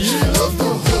want me leave. She love the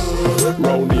hood.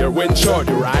 Round here when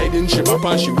shorty riding, she up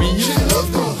and she weave. She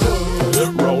love the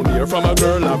hood. Round here from a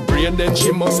girl a brain then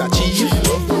she must achieve. She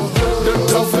love the hood. The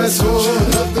toughest hood,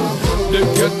 the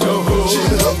ghetto hood. She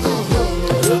love the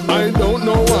hood. I don't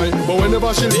know why, but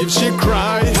whenever she leaves, she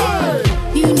cry. Hey!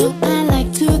 You know I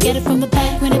like to get it from the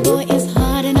back when the boy is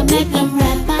hard and I make them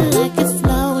rap. I like it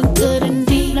slow and good and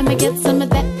deep. Let me get some of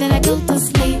that, then I go to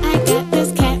sleep. I got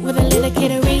this cat with a little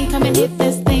kittery. Come and hit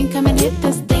this thing, come and hit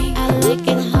this thing. I like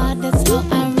it hard, that's how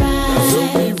I ride.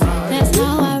 That's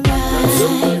how I ride.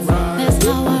 That's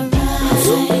how I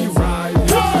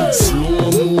ride.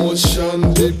 Slow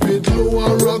motion, dip it low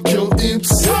and rock your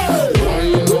hips.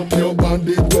 Wind up your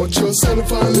body, touch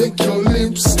yourself and lick your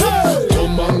lips.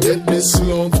 Come and get this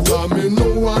love, come you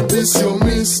know what this you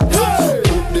miss.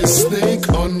 Put the snake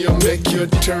on you, make you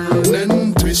turn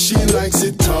and twist. She likes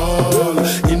it all.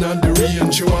 In the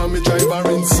rain, she want me drive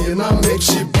her insane and make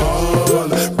she ball.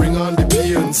 Bring on the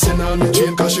pain, send on the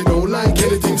chain, cause she don't like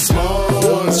anything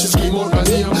small. She scream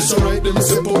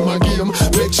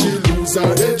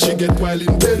while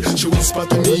in bed. She whispered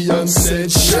to me and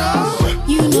said, Sha.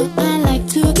 You know I like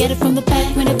to get it from the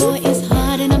back when the boy is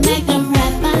hard and I make them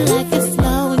rap. I like it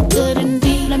slow and good and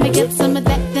deep. Let me get some of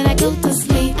that, then I go to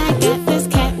sleep. I got this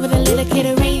cat with a little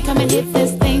kittery. Come and hit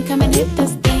this thing, come and hit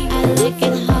this thing. I like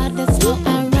it hard, that's how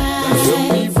I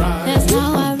ride. That's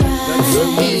how I ride.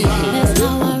 That's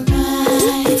how I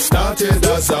ride. It started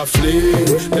as a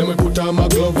fling. Then we put on my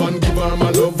glove and give her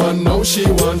my love, and now she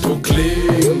want to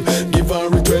cling. Give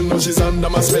her it when now she's under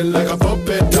my spell like a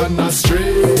puppet on a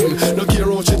string. No care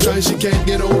how she try, she can't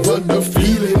get over the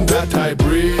feeling that I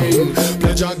bring.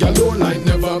 Pleasure galore like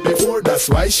never before, that's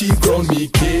why she crowned me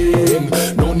king.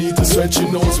 No need to sweat, she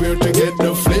knows where to get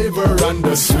the flavor and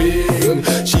the swing.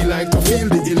 She like to feel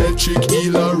the electric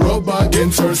eel rub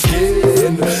against her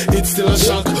skin. It's still a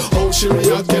shock how she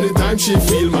react anytime she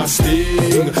feel my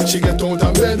sting. She get out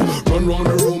of bed, run round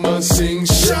the room and sing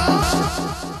shout.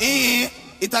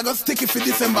 It a go sticky for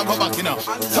December, go back, you know.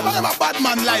 Some of them are bad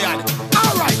man lion.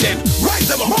 Alright then, rise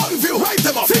them up. Mountain View, rise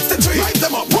them up. 63, rise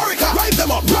them up. Warwick, rise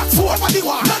them up. Rockford,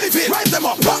 Padiwa, Nannyville, rise them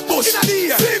up. Backbush, in the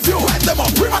air. Seaview, rise them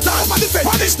up. Primatown, Manifest,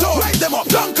 Paddington, rise them up.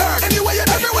 Dunkirk, anywhere and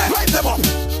everywhere, rise them up.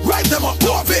 Rise them up.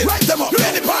 Norville, rise them up.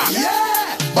 Penny Park,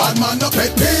 yeah. Bad man no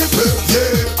pet people,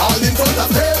 yeah. All in front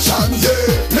of station,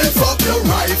 yeah. Lift up your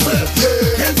rifle,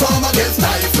 yeah. Inform against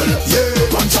stifle, yeah.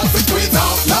 One shot for squeeze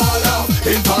out, no love.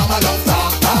 Inform a love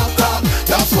talk, talk, talk.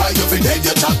 That's why you feel dead,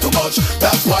 you chat too much.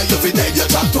 That's why you feel dead, you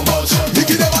chat too much.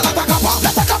 Mickey them all attack up,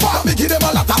 let's attack up. Mickey them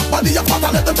all attack, body your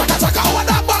father, let them chaka chaka. How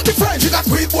that bad the French, you got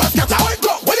squeeze boy scatter. How it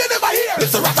go? Well you never hear.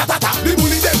 It's a ratatata. The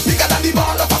bully them bigger than the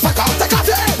ball of a soccer. Take off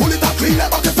your head, pull it up clean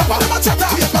like a stopper. Them a chatter,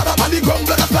 we have mother on the ground,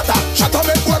 blood a splatter. Shut up,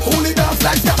 make work, only dance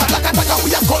like scatter. Like a chaka, we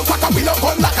have cold cracker, we love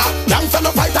gun lacquer. Gangsta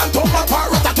no fight and turn my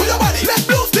parrot to your body. Let's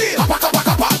blue steel,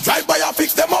 papa. Drive by and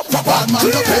fix them up proper. Bad man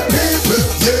no pet people,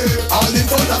 yeah. All in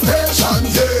front of station,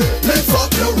 yeah. Lift up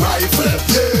your rifle,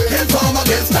 yeah. Inform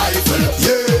against stifle,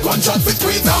 yeah. Gunshot for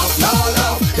squeeze out, no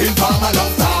love. Inform a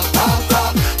love talk, talk,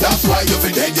 talk. That's why you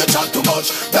feel dead, you chat too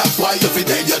much. That's why you feel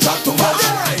dead, you chat too much.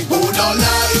 Who don't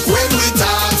like when we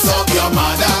talk, suck your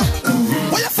mother.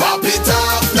 Pop it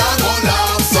off, now go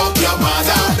laugh, suck your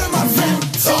mother.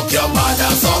 Suck your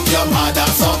mother, suck your mother,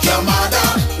 suck your mother.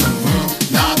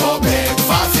 Now go beg,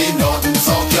 fast nothing,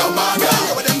 suck your mother.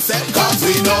 Cause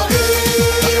we know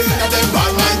it, now them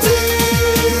bad mind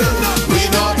thing. We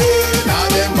know it, now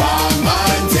them bad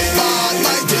mind thing. Bad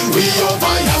mind thing, we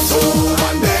over your soul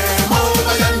and them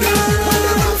over your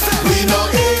nerve. We know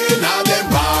it, now them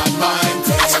bad mind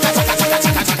thing.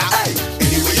 Hey,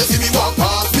 anyway you see me walk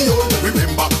past me, oh.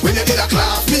 Remember when you did a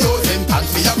class me, oh.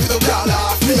 Sentence me up with a girl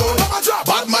off me, oh.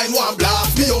 Bad mind one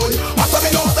blast me, oh. After me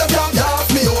know them can't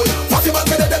gas me, oh. Fussy man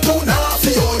get them too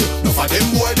nasty, oh. No for them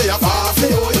boy they are fast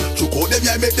me, oh.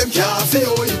 Yeah, make them can't see,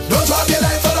 oh. Don't drop your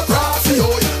life on the prophecy,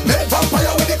 oh. Make vampire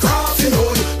with the crafty,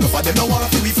 oh. No for them no want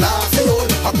to be flashy, oh.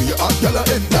 I be a hot girl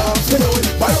and dance me, oh.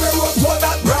 By the way, rock one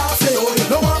that brassy, oh.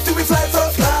 No want to be fly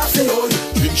first classy, oh.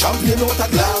 Drink champagne out a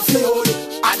glassy, oh.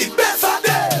 And the best of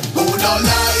them who don't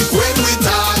like when we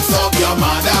talk, suck your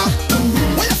mother.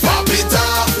 Pop it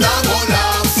off, now go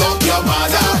laugh, suck your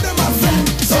mother.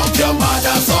 Suck your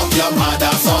mother, suck your mother,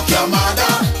 suck your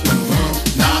mother.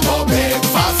 Now go beg,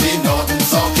 fussy nothing,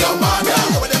 suck your mother.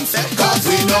 Cause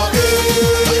we know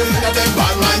it, now them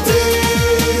bad mind thing.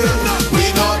 We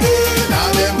know it,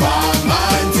 now them bad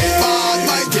mind thing. Bad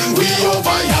mind thing, we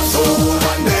over your soul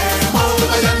and them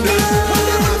over your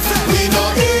nerve. We know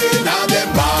it, now them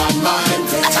bad mind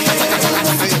thing.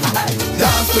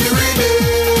 Dance to the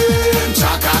rhythm,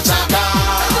 chaka chaka.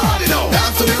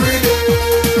 Dance to the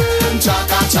rhythm,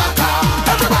 chaka chaka.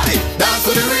 Everybody, dance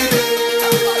to the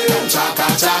rhythm, chaka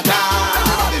chaka.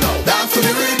 Dance to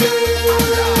the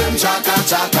rhythm, chaka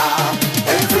chaka.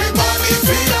 Everybody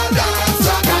feel a dance,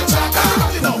 chaka chaka.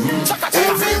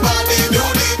 Everybody do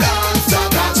the dance,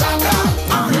 chaka chaka.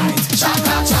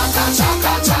 Chaka chaka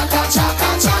chaka chaka chaka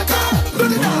chaka. Do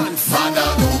the dance. Father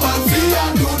woman feel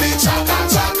and do the chaka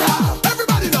chaka.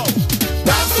 Everybody know.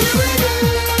 Dance to the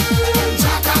rhythm,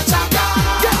 chaka chaka.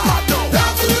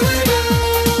 Dance to the rhythm,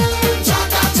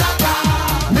 chaka chaka.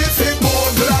 Missing boy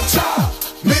will a cha,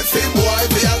 missing boy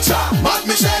be a cha. Mad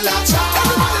Michelle a cha.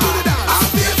 Everybody do the dance. I'm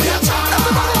baby a cha.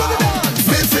 Everybody do the dance.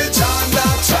 Missing John a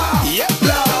cha. Yep.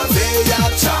 Blase a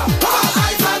cha. All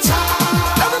eyes a cha.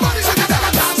 Everybody do the dance.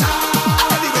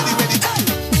 Ready.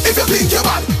 If you think you're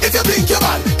bad, if you think you're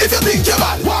bad, if you think you're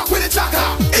bad, walk with the chaka.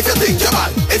 If you think you're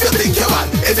bad, if you think you're bad,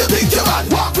 if you think you're bad,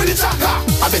 walk with the chaka.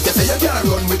 I bet you say you can't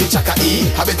run with the chaka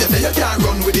E. I bet you say you can't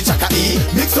run with the chaka E.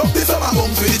 Mix up the summer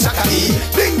bums with the chaka E.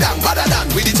 Ding dang, badder than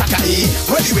with the chaka E.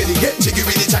 Ready, get jiggy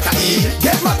with the chaka E.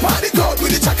 Get mad party crowd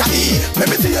with the chaka E. Let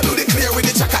me see you do the clear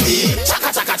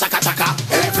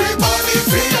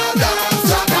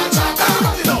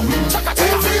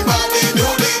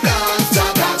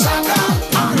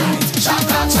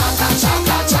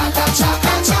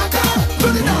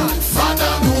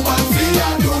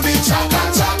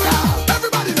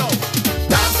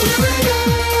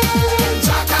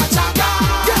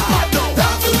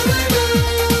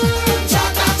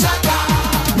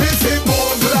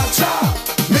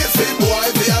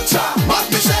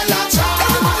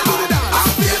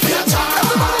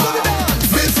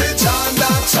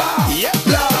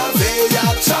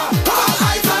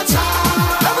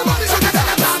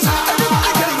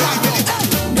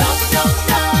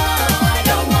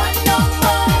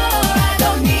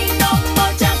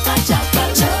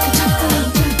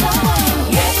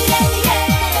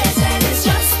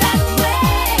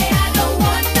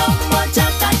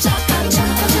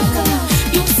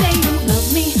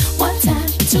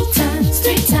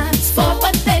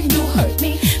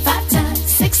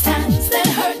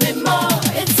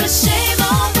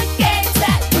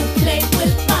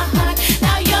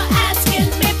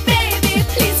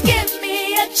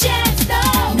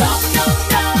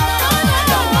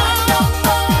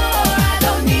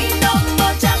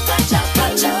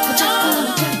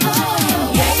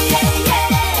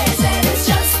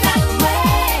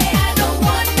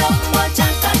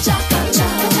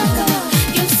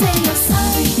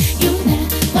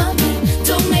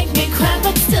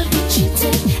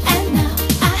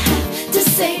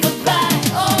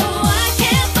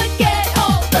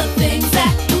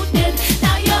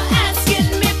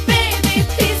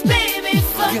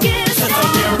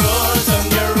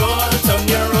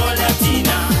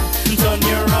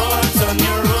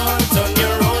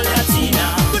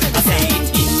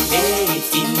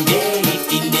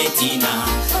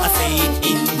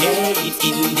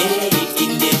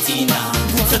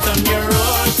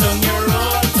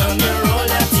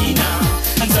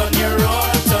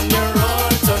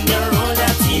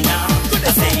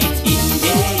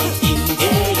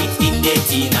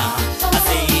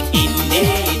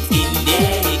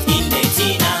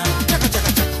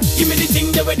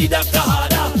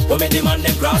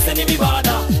any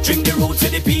bother. Drink the roots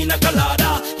with the pina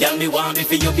colada. Girl, me want me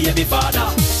for your baby father.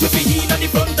 Me fi in at the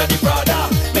front of the Prada.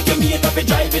 Make your mate up a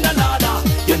driving a ladder.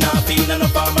 You're not feeling no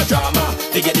farmer drama.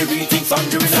 They get the real things from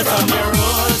during the summer. Turn your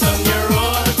roll, turn your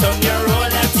roll, turn your roll,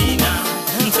 Latina.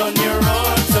 Turn your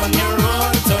roll, turn your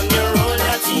roll, turn your roll,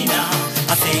 Latina.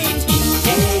 I say it in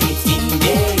day, in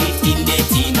day, in day,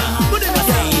 Tina. I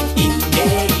say it in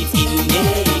day, in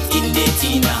day, in day,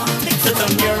 Tina. So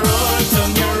turn your roll,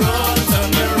 turn your roll, turn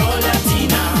your roll,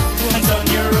 Latina. Turn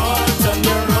your roll, turn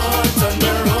your roll, turn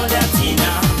your roll, Latina.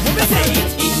 I say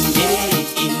it in day,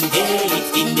 in day,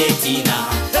 in day, Tina.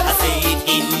 I say it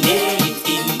in day,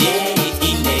 in day,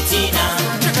 in day, Tina.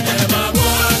 Never go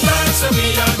on like so we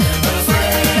are never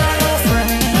friends.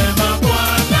 Never go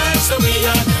on like so we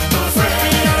are never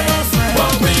friends.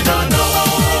 But we don't know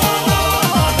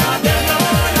none of them.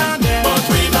 But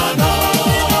we don't know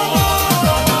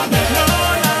none of them.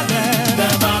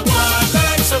 Never go on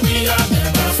like so we are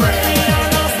never friends.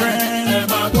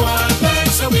 Never go on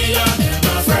like so we are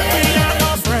never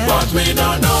friends. But we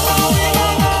don't know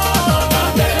none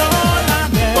of them.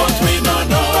 But we don't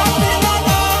know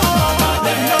none of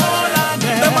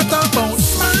them. Them a talk about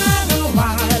smile a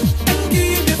while and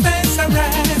give your face a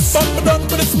rest. But me done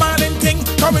with the smiling thing,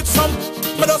 courage some.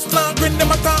 Me just not grin.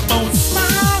 Them a talk about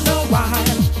smile a while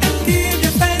and give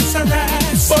your face a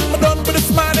rest. But me done with the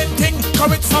smiling thing,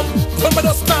 courage some. But me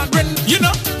just not grin. You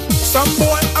know, some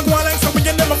boy I go on like some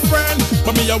you never friend.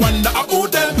 But me I wonder who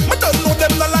them. Me don't know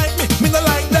them not like me not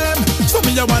like them. So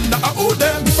me I wonder who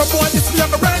them. If a boy this me I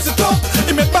go rise it up.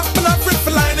 He make back and I rip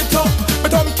for line it up.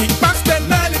 But I'm kick back then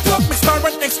line it up. Me start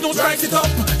when X no rise it up.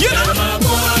 You know. Never go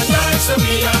on like so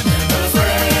we are never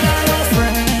friends.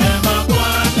 Never go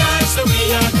on like so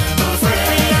we are never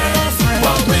friends.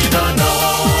 But we don't know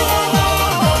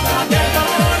none of them.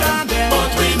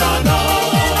 But we don't know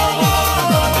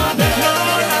none of them.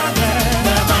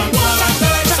 Never go on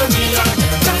like so we are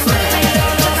never friends.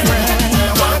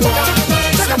 Never go on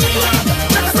like so we are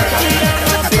never friends.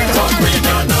 But we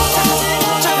don't know none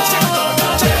of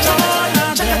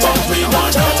them. But we don't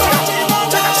know.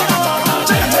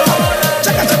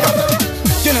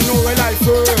 You don't know where life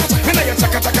works. You know your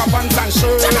chaka chaka pants and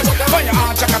shirt. When your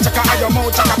heart chaka chaka and your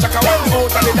mouth chaka chaka. When you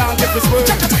out of the dance if it's work.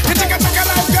 You chaka chaka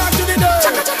like God to the dirt.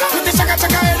 With the chaka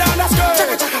chaka head on the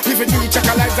skirt. If you do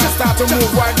chaka like that start to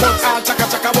move wide, but all chaka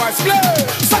chaka boys play.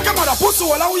 Suck your mother pussy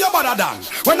all who your mother done.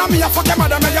 When I'm here fuck your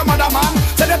mother, make your mother man.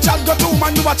 Say the chat go to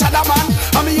man, you a chada man.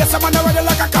 I'm here some man ready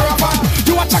like a caravan.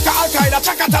 You a chaka Al Qaeda,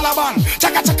 chaka Taliban.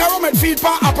 Chaka chaka Roman feed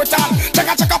pan Apertan.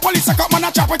 Chaka chaka police a come man a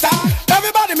chop it on.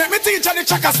 Everybody make me teach you the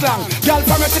chaka slang. Girl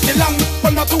from your city long,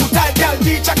 but not too tight. Girl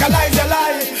D chaka lies your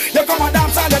lie. You come and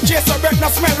dance all your chase so break no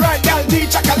smell right. Girl D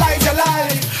chaka lies your lie.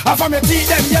 And from your teeth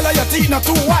them yellow, your teeth not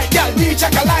too white. Girl D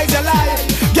chaka lies your lie.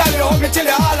 Girl you hold me till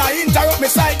you all I interrupt me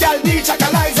side. Girl D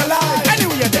chaka lies your lie.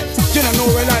 Anyway you dead, you don't know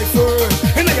where life works.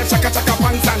 You know your chaka chaka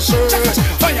pants and shirt.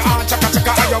 When your heart chaka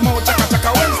chaka and your mouth chaka chaka.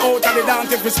 When you out of the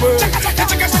dance if it's work.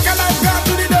 Chaka chaka like God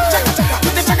to the dirt.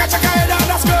 With the chaka chaka head on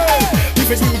the skirt. If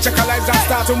you do chaka lives and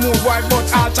start to move wide, but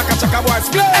all chaka chaka boys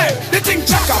play. The thing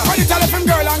chaka, when you tell a film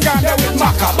girl and gone there with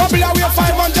maca. Bubble away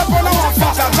 500 pound and one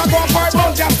fatter. Chaka on 5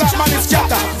 pounds and start man is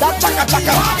scatter. That chaka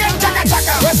chaka, again chaka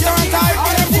chaka. Restaurant type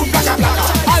and them food blacka blacka.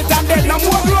 All time dead, no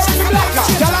more glory for blacka.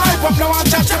 Y'all hype up now and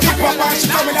chat to pick up and she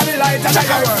coming at the light and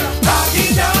chaka world. Back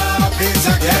it up, it's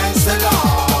against the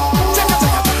law. Chaka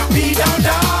chaka, We don't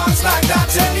dance like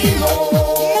that anymore.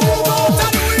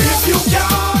 If you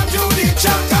can't do the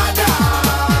chaka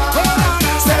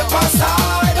dance, step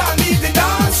aside and leave the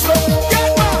dance floor.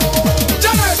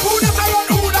 Janai, who that a run,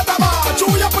 who that a ball?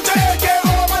 Chew you put your AK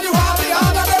over the wall. The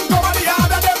harder them come and the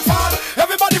harder them fall.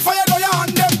 Everybody fire go your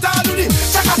hand them down. Do the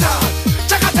chaka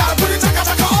chaka, put the chaka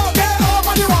chaka okay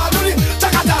over the wall. Do the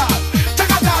chaka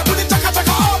chaka, put the chaka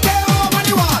chaka okay over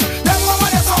the wall. Them over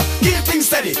there so keep things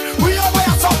steady. We over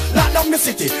here so lock down the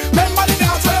city. Remember the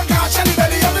dance where you catch any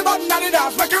belly. Everybody na the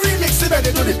dance make a remix the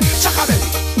belly. Do the chaka belly,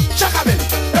 chaka belly.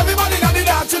 Everybody na the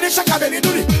dance to the chaka belly.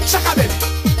 Do the chaka belly,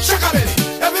 chaka belly.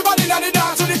 Everybody na the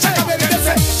dance to the chaka belly. They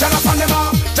say Jana fan them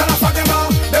out, Jana fuck them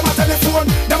out. Them a telephone,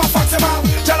 them a fax them out.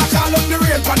 Jana call up the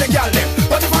rain for the girl them.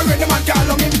 But if I rain them and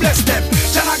call on him bless them.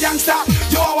 Jana gangsta,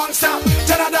 you a one stop.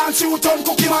 Jana dance you turn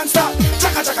cookie man stop.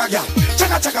 Chaka chaka girl,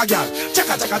 chaka chaka girl,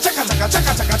 chaka chaka chaka chaka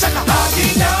chaka chaka chaka.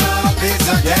 Backing up is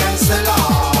against the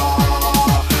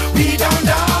law. We don't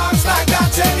dance like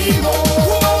that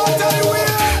anymore.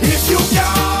 If you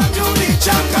can't do the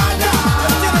chaka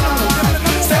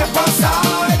dance, step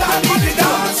aside and leave the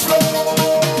dance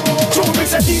floor. True me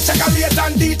say D chaka late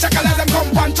and D chaka let them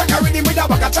come pan chaka rhythm with a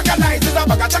bag of chaka nice, is a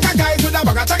bag of chaka guys with a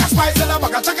bag of chaka spice and a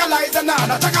bag of chaka lies and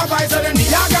a chaka vice. And then the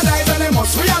yaga lies and they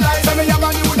must realize that me have a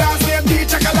new dance named the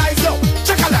chaka lies. Yo,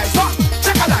 chaka lies, what?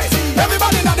 Chaka lies.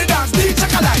 Everybody in the dance, the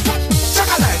chaka lies.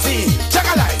 Chaka lies,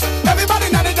 chaka lies. Everybody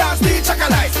in the dance, the chaka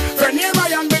lies. Friend here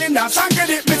Ryan Billing dance and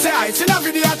credit. Me say I see a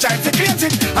video try to create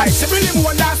it. I see really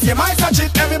more dance, yeah, I touch it.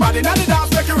 Everybody in the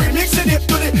dance make a remix it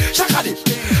to the shaka dip,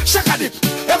 shaka dip.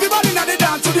 Everybody in the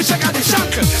dance to the shaka dip,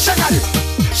 shaka dip,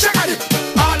 shaka dip.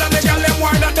 All of the girl them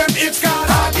wine that them it's called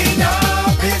hugging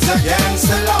up. It's against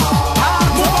the law.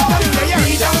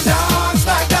 We don't dance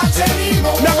like that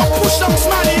anymore. Never push them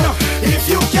smiling. If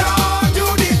you can't do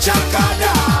the chaka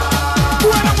dance,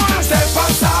 when I'm on step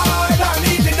aside, I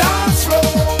need the dance floor.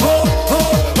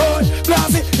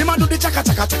 Blase, him a do the chaka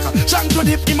chaka chaka. Shank to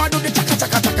dip, him a do the chaka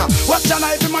chaka chaka. Watch your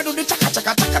life, him a do the chaka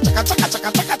chaka chaka chaka chaka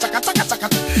chaka chaka chaka chaka chaka.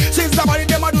 Since the body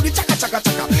them a do the chaka chaka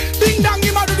chaka. Ding dong,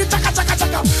 him a do the chaka chaka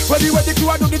chaka. When the crew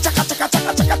a do the chaka chaka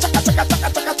chaka chaka chaka chaka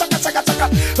chaka chaka chaka chaka.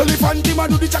 Elephant him a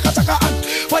do the chaka chaka and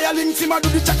fire links him a do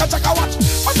the chaka chaka. Watch,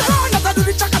 what's the round that a do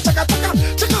the chaka chaka chaka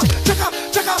chaka chaka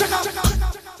chaka chaka.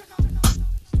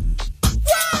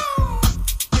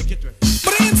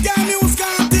 Brains got news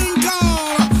can't think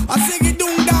of. I sing it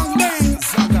dung dang dang.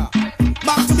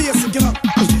 Back to basic, you know.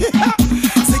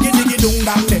 Sing it diggy dung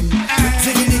dang dang.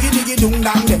 Sing it diggy diggy dung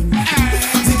dang dang.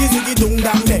 Ziggy ziggy dung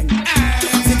dang dang.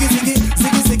 Ziggy ziggy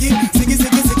ziggy ziggy ziggy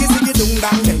ziggy ziggy ziggy dung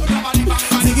dang dang.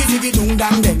 Ziggy ziggy dung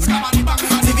dang dang.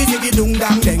 Ziggy ziggy dung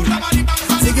dang dang.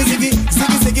 Ziggy ziggy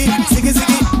ziggy ziggy ziggy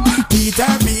ziggy.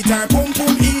 Peter Peter pum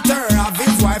pum eater. Have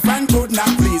his wife and could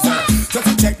not please her. Just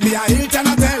to check me a Hilton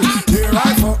hotel. Here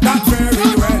I fuck that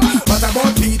very well. But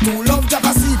about P2 love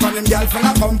Jabba sleep and them girl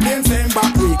fella complain saying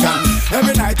back weekend.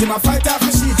 Every night him a fight off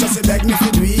the sheet just to beg me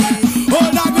to do it.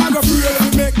 Oh that I go free.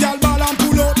 We make girl ball and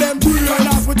pull out them brain. When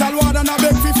hospital ward and a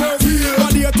beg for first year.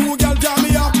 But here two girl jam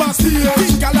me up Bastille.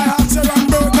 Think I like Hatcher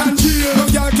and Burke and Jail. No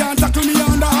girl can't tackle me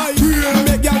on the high grade.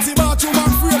 Make girl see bathroom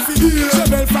and free for deal.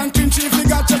 Chevelle Franklin chief he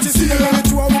got church seal. When the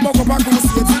two of them buck up and go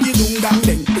see it. Ziggy dung dang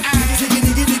ding. Ziggy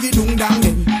diggy diggy dung dang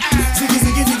ding. Ziggy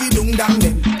ziggy diggy dung dang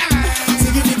ding.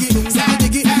 Ziggy diggy dung ziggy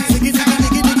diggy ziggy diggy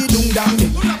diggy diggy dung dang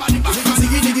ding.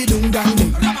 Ziggy diggy dung dang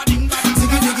ding.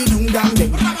 Ziggy diggy dung dang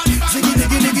ding. Ziggy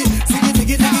diggy diggy ziggy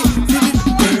diggy diggy.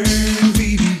 Burn,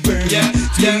 baby, burn.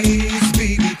 Please,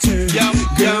 baby, turn.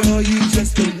 Girl, you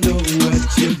just don't know what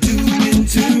you're doing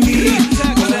to me.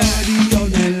 Party all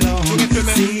night long,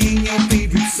 sing your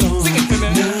favorite song.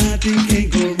 Nothing can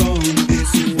go wrong.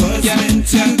 This was meant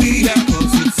to be.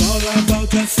 'Cause it's all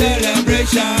about a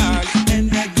celebration and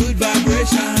that good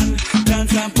vibration.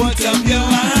 Dance and put up your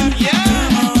hand.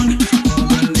 Come on, all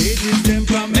the ladies them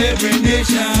from every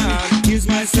nation. Here's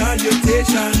my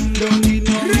salutation. Don't need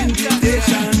no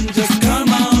invitation. Just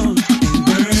come on and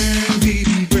burn,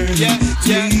 baby, burn.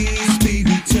 Please,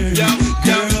 baby, turn.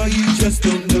 Girl, you just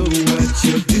don't know what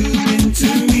you're doing to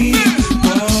me.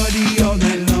 Party all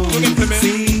night long,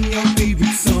 sing your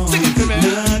favorite song.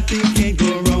 Nothing can go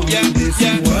wrong. This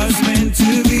was meant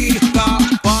to be.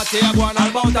 Party a go on all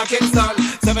about a Kingston.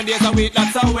 7 days a week,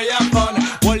 that's how we have fun.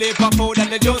 One leap of food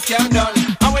and the juice can't done.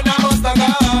 And we not must have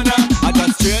gone. I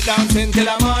just straight dancing till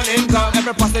the morning come.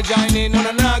 Every passenger I need, none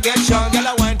of them get shun. Girl,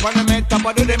 I wine pon the mid top,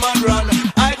 I do the man run.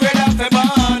 I grade off a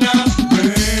banana.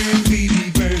 Burn,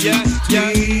 baby, burn.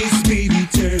 Please, baby,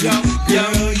 turn.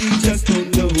 Girl, you just don't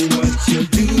know what you're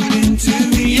doing to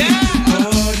me.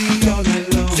 Party all night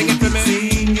long, sing it for me.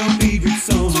 Sing your favorite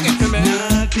song.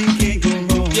 Nothing can go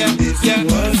wrong. This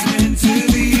was meant to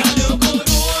be.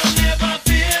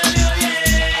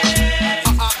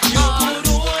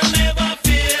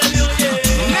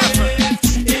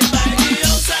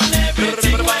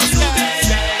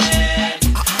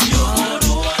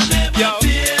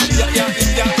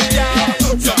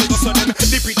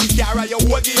 You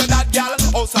hold give you that gal.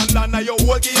 House and land you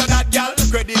hold give you that gal.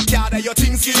 Credit card you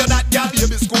things give you that gal.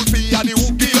 Baby school fee and the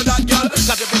hook give you that gal. Cause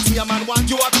everything a man want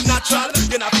you have it natural.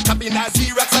 You not pick up in a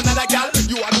Xerox another gal.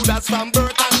 You a do that from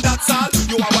birth and that's all.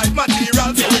 You a white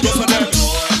material. So we go for them.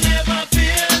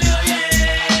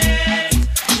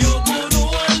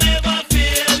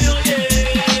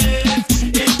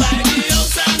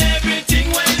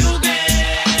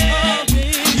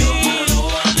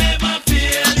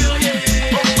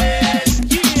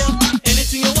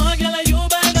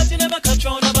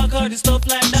 Stuff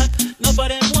like that.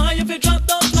 Nobody want you to drop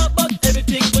down flat, but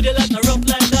everything put you like a rough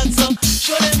like that.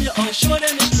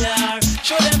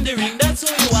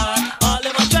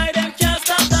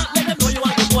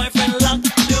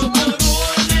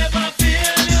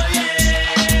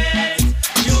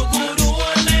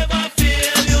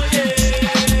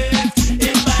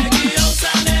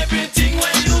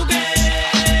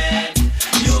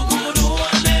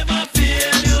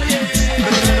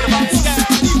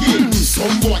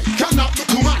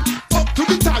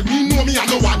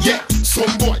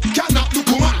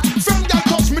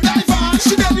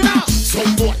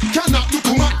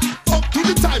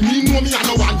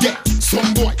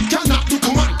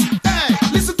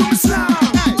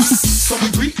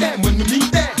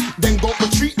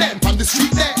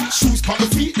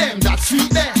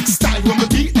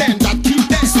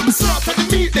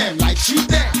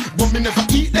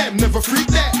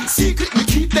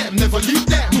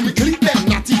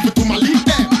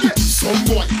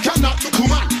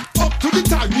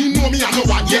 me know me I know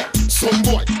one yet. Some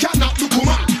boy cannot look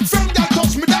woman. From that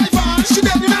touch me dive on, she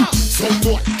dead now. Some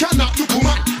boy cannot look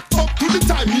woman. Up to the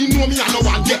time me know me I know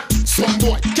one yet. Some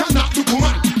boy cannot look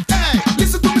woman. Hey,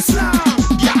 listen to me slam.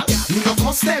 Yeah, me no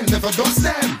cost them, never dust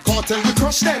them. Cartel we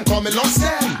crush them, call me lost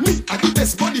them. Me I the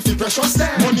best body fi precious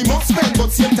them. Money must spend, but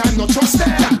same time no trust them.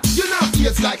 Yeah, you know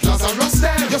kids like Lazarus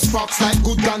them. Your sparks like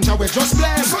good ganja we just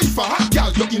blame. So if a hot girl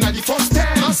you inna the first 10,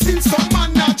 and still some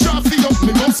man not trophy up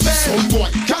me must spend. Some boy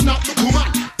cannot look woman.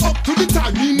 Up to the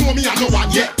time me know me I know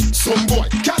one yet. Some boy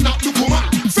cannot look woman.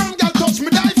 From girl touch me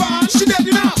dive on, she dead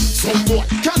now. Some boy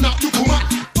cannot look woman.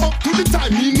 Up to the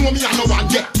time me know me I know one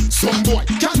yet. Some boy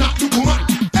cannot look woman.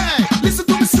 Hey, listen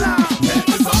to me slam. Let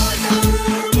the fire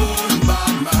burn,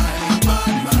 bad mind,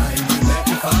 bad mind. Let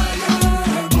the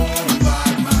fire burn,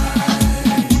 bad mind.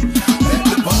 Let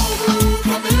the power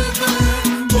from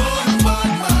heaven burn,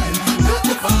 bad mind. Let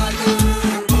the fire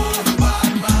burn,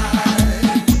 bad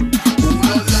mind. Who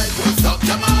don't like we suck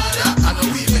your mother? I know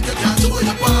we make you can't show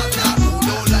your partner. Who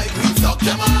don't like we suck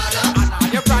your mother? I know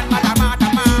your grandmother,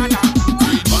 mother.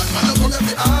 Real bad man, don't come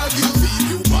here to argue. See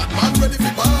you bad man ready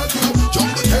for argue.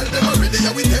 Jungle tell them already,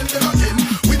 yeah we tell them again.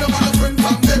 We don't want a friend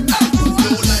from them. Who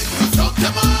don't like we suck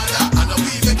your mother? I know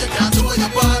we make you can't show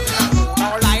your partner.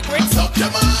 Don't like we suck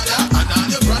your mother? I know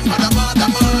your grandmother,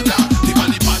 mother. The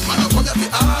man, bad man, don't come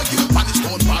here to argue. Punish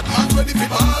don't bad man ready for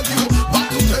argue. Back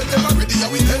to tell them already, yeah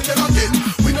we tell them again.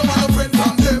 We don't want a friend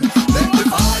from them. Let the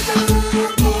fire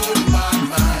burn, bad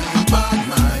mind, bad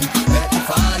mind. Let the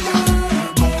fire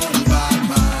burn, bad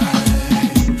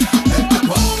mind. Let the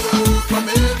power from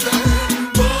heaven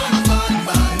burn, bad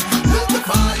mind. Let the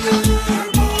fire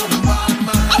burn, bad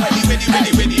mind.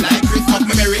 Ready, like Christmas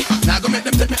me merry. Now go make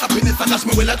them take me happiness and that's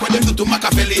me will like what them do to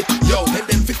Machiavelli. Yo, let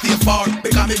them 50 far,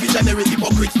 because me visionary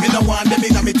hypocrites. Me no want them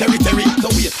in a me territory. So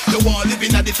wait, you want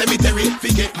living at the cemetery.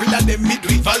 Forget rid of them, me do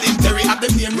it voluntary. Have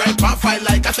them name right profile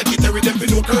like a secretary. Them be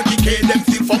no Kirky K, them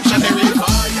still functionary.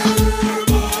 Fire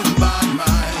burn, bad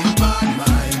mind, bad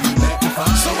mind. Let the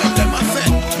fire. So when them a say,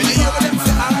 me dey hear what them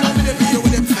say. I know me dey hear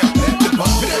what them say. Let the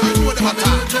power. Me dey know them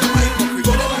attack. I hypocrite,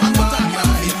 but them attack now.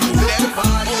 Them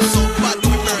also bad,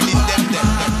 we burning them.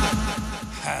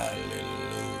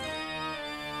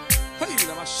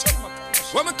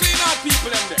 When we clean out people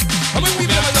them there, when we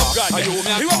people them love God there,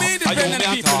 we want me independent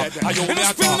people there. We don't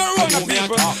spin no run of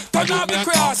people, turn off the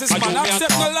crosses man,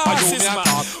 accept no losses man.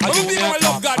 When we people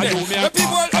love God there, the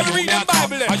people that read the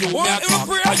Bible there, want to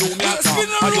pray,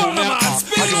 spin no run of man,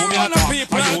 spin no run of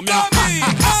people. Tell me,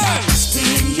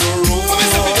 spin your roll,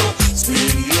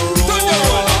 spin your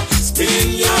roll,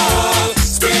 spin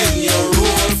your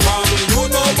roll from you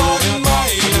know about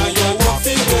mine and you walk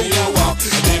the way you walk.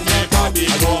 Everybody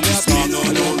come spin.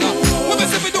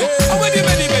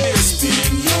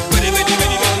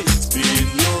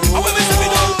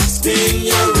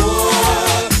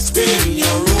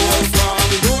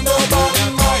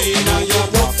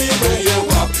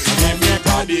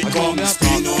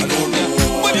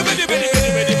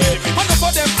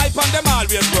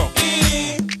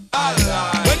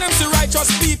 When them see righteous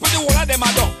people, the whole of them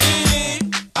are done.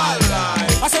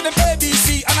 I said them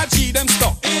ABC and a G them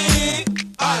stuck.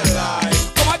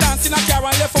 Come a dance in a car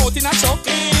and left out in a truck.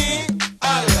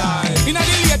 In a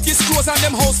the latest clothes and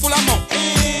them house full of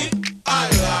money.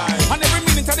 And every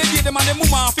minute of the day them and them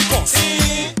mama have to cuss.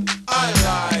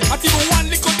 And even one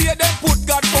little day them put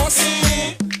God first.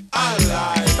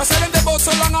 I said them they bout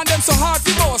so long and them so hard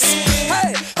to boss.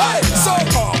 Hey, so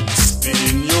come.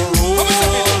 Spin your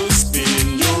roll,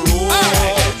 spin your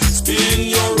roll,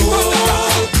 spin your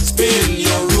roll, spin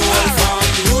your roll. From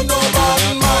you know about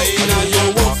mine and you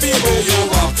walk the way you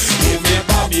walk.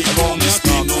 Everybody come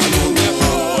spin your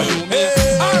roll.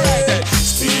 Alright,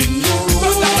 spin your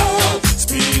roll,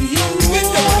 spin your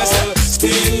roll,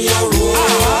 spin your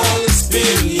roll,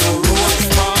 spin your roll.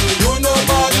 From you know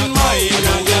about mine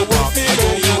and you walk the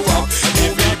way you walk.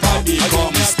 Everybody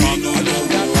come spin your roll.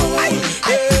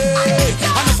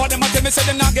 For them I tell me say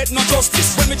they not get no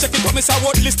justice. When me check it, me say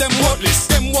worthless, them worthless.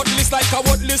 Them worthless like a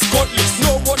worthless cutlass.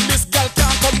 No worthless girl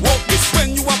can't come worthless.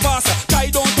 When you a passer,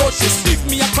 try don't touch this. If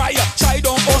me a crier, try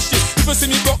don't push this. If you see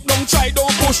me broke down, try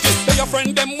don't push this. Then your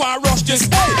friend them want rush this.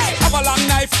 Hey, have a long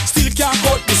knife, still can't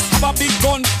cut this. Have a big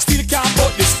gun, still can't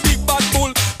cut this. Big bad bull,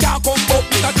 can't come up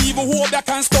with. Not even hope that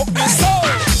can stop this. So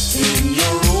spin your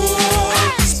roll,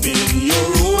 spin your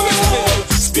roll,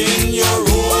 spin your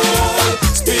roll,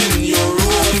 spin your roll.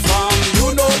 From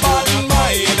you know bad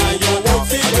mind and you walk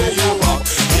the way you walk.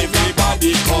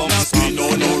 Everybody come spin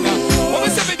on your roll. What we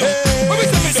say we do? What we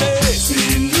say we do?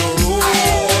 Spin your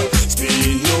roll,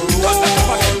 spin your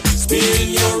roll,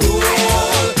 spin your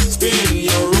roll, spin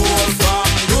your roll. From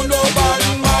you know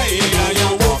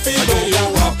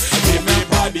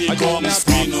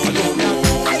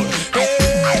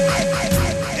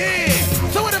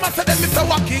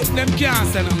can't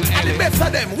send them. And the best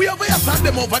of them, we over here send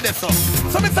them over there, so.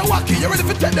 So Mr. Wacky, you ready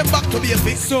to take them back to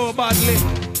basics? So badly.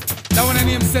 That one I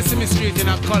name Sesame Street in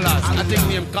a colors. I think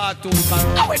name cartoon.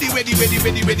 Ready.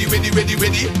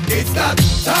 It's that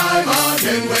time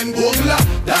again when Bugla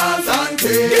dance and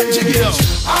teach.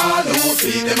 All who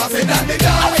see them, I say that they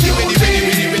dance.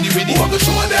 Ready. Want to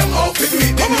show them how to do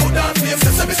it. The new dance name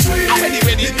Sesame Street.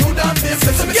 The new dance name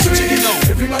Sesame Street.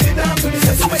 Everybody dance to the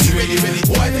Sesame Street.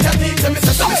 Why they teach them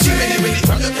Sesame Street?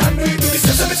 From your can do it to the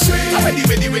Sesame Street.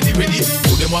 Ready.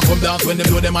 Who them want come dance when they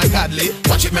blow them ungodly?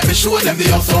 Watch it, make me show them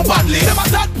they are so badly. Them a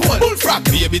tadpole, bullfrog,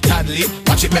 baby Tadley.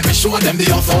 Watch it, make me show them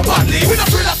they are so badly. We not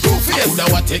afraid of Screwface. Who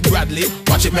that want take Bradley?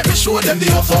 Watch it, make me show them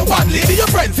they are so badly. See your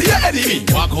friends, see your enemy,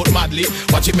 walk out madly.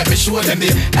 Watch it, make me show them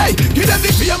they. Hey, give them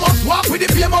the famous walk with the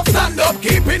famous stand up.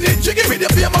 Keeping it jiggy with the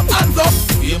famous hands up.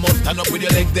 Famous stand up with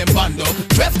your legs them band up.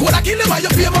 Dress code I kill them and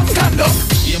your famous stand up.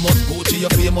 Famous Gucci,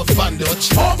 your famous bandage.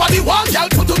 Over the wall,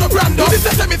 y'all put on the brand up. This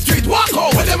Sesame Street walk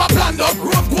out when them a planned up.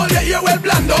 Rose gold, your ear well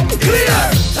bland up. Clear.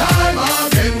 Time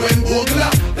again when Bugla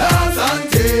dance and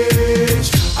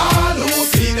teach. All who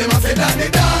see them, I say that they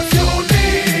dance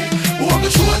unique. Who want to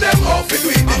show them how to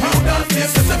do it. The new dance name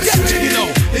Sesame Street.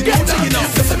 The new dance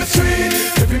name Sesame Street.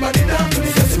 Everybody dance to the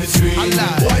Sesame Street.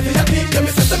 Why did I teach them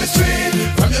Sesame Street?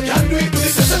 From you can do it to the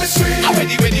Sesame Street.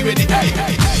 Ready. Hey.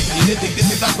 You think this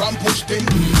is a prom push thing?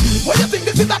 Why you think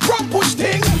this is a prom push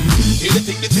thing? You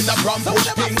think this is a prom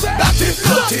push thing? That is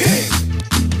nothing.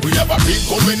 We have a big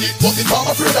community, but it's all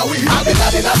afraid of we. I've been at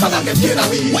the dance and I'm getting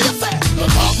away. What you say? No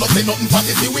talk, no say nothing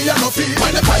fancy, we are no feel.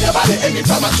 When the fire body hanging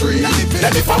from a tree.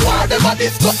 Then if I war them a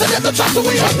discuss, then them to chat to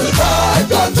we. Until the five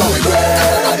guns go we break.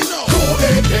 Everybody know. 2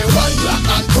 AK, 1 black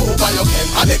and 2 Bioken.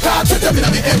 And the cartridge them in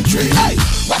the M3. Hey!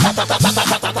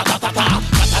 Ratatatatatatatatatatata.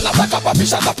 Katala back up a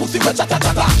fish at a pussy when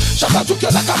chatatata. Shata juke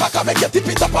you like a maca, make you tip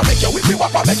it up and make you whip it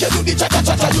wappa. Make you do the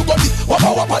cha-cha-cha-cha. You go this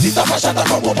wappa this up a shata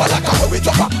from over like a where we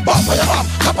drop a bomb for your mom.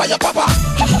 Kappa your papa.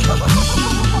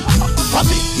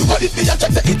 Papi, you got it, me and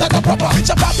check the internet proper.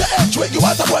 Bitch up your edge when you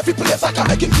want a boy fi place I can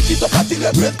make him kick it up until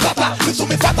your brain splatter. Listen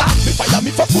me fatter, me fire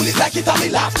me for full it like it a me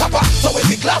last kappa. So when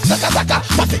the glass chaka chaka,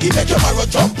 Papi he make your marrow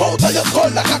jump out of your skull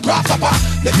like a grasshopper.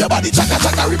 Let your body chaka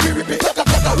chaka, rip, chaka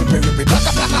chaka, rip,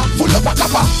 plaka plaka. Full up a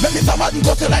kappa, make me some man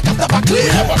go to like a stopper clear.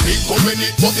 We have a big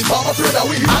community, but it's all afraid of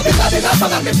we. I've been at the dance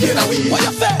and I'm getting away. What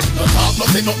you say? No talk, no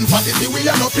say nothing fancy, we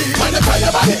are no feel. When the fire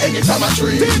body hanging from a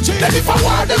tree. Then if I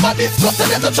war them a discuss,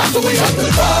 then them to chat to we. Until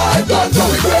the five guns go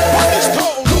we break. What is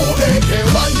told? 2 AK,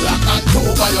 1 black and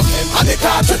 2 Bioken. And the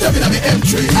cartridge them in the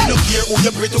M3. I don't care who you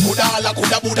pray to, coulda Allah,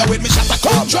 coulda Buddha. When me shot a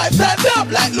come drive stand up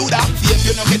like Luda. See if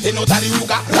you no getting out of the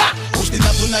Ruga. Push the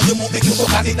nuts on you move, make you so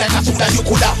can it like a soda. You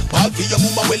coulda ball for your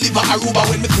mama will live a Aruba.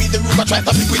 When me squeeze the Ruga, try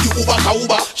to pick with you Uber ka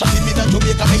Uber. Shot him in a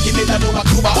Jamaica, make him in a Nova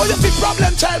Cuba. Oh you see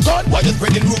problem child gun? Why you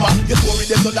spreading rumor? You story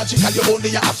them no logic and you only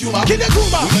a assumer. Kill the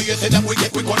groomer. You know you say them we get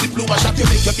quick on the pluma. Shot you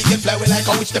make your big and fly away like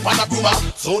a witch step on a broomer.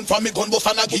 Sound from me gun bust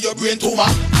and I give your brain tumor.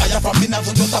 Fire from the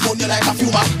nozzle just a burn you like a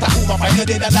fumer. Takuma find you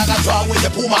dead and dagger draw away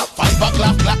your puma. 5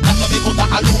 o'clock black that's no big out of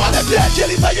aluma. Them dead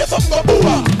jelly say you something go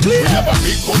boomer. Clear. We have a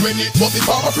big community but it's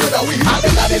all afraid of we. I've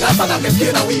been at the dance and I'm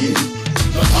getting away.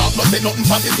 No talk, no say nothing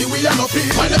fancy, we are no feel.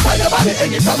 When the fire body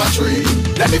hanging from a tree.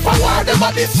 Then if I war them a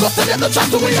discuss, then them to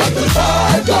chat to we. Until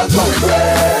 5 guns go we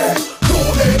break. 2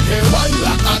 AK, 1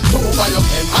 black and 2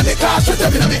 Bioken. And the cartridge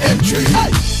them in the M3.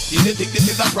 Hey, you think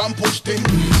this is a prom push thing?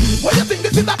 Why you think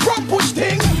this is a prom push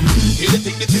thing? You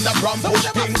think this is a prom push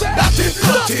thing? That is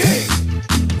nothing.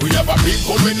 We have a big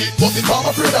community, but it's all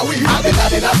afraid of we. I've been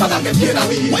at the dance and I'm getting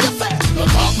away. What you say? No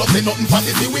talk, no say nothing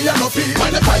fancy, we are no feel.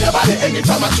 When the fire body hanging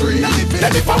from a tree.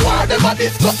 Then if I war them a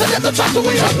discuss, then them to chat to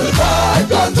we. Until 5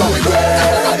 guns go we break.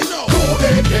 Everybody know. 2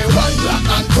 AK, 1 black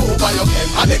and 2 Bioken.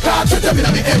 And the cartridge them in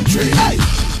the M3.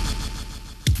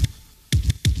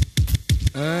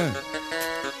 Hey.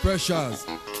 Pressures.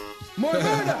 More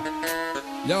murder.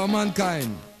 Yo,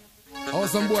 mankind. How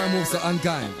some boy moves to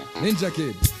unkind. Ninja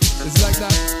Kid. It's like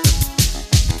that.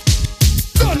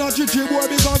 Don't not treat you boy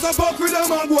because I fuck with them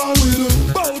and go on with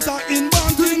them. Bout a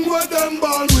in-band thing where them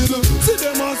born with them. See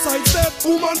them on side step,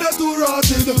 woman they too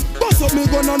rotted. Bust up me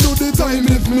gun and do the time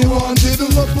if me wanted.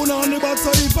 Not put on the back so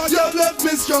if I just left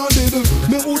me stranded.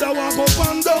 Me woulda walk up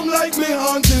and down like me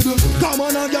haunted. Come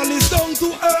on and girl is down to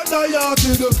earth I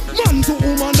hearted. Man to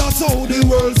woman that's how the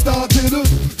world started.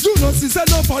 You know see said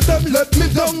enough of them let me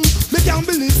down. Me can't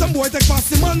believe some boy take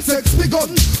past the man sex me gun.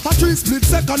 A 3 split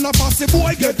second a pass the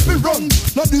boy get me run.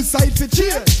 Not this side for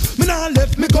cheer. Me nah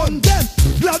left me gun then.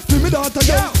 Glad for me daughter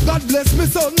again. God bless me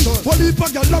son. One heap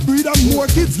of gyal a breed and more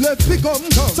kids left me come.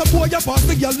 So boy you pass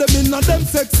the gyal them in and them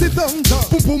sexy tongue.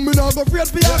 Pum pum me nah go afraid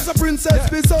for ask a princess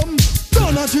for some.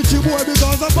 Don't a chichi boy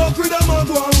because I fuck with them and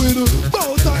go on with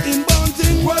bout a inbound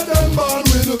thing where them born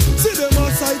with. See them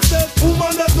a side step,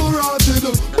 woman that do rotted.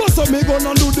 But so me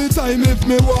gonna do the time if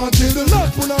me wanted.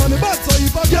 Not put on the bat so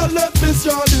if a girl left me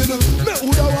stranded. Me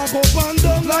woulda walk up and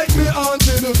down like me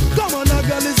haunted. Come on a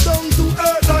girl is down to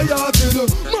earth I hearted.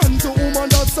 Man to woman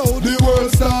that's how the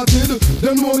world started.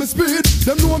 Them know me speed,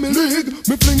 them know me league.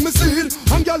 Me fling me seed,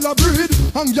 and gyal a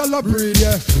breed,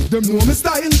 yeah. Them know me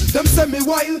style, them say me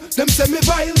wild, them say me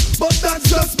vile, but that's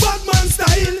just bad man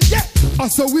style, yeah.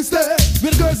 And so we stay,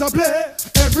 with girls a play,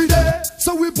 every day,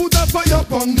 so we put a fire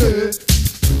upon day.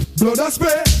 Blood a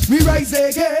spray, we rise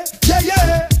again, yeah,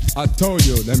 yeah. I told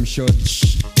you, them should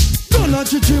Don't a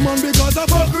chichi man because I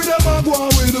fuck with them and go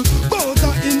on with. Bout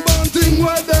a inbound thing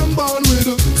where them born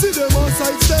with. See them on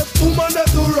side step, woman that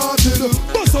do rotted.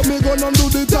 But so me gonna do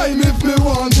the time if me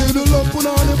wanted. Love put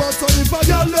on the back so if a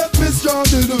girl left me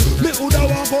stranded. Me woulda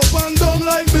walk up and down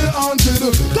like me haunted.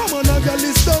 Come on a girl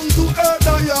is down to earth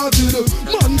I hearted.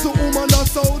 Man to woman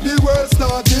that's how the world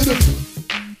started.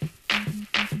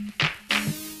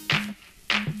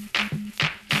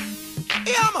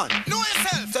 Yeah man, know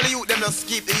yourself. Tell the youth them just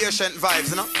keep the ancient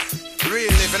vibes, you know.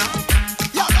 Real live, you know.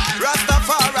 Yo,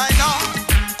 Rastafari right now.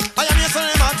 I am here so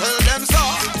them and tell them so.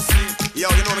 Yo,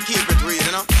 you know me keep it real,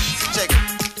 you know. Check it.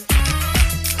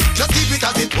 Just keep it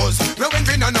as it was. No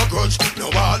envy and no grudge.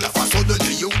 No all of a sudden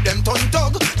the youth them turn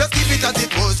thug. Just keep it as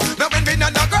it was. No envy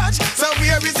and no grudge. So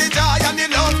where is the joy and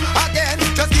the love again?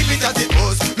 Just keep it as it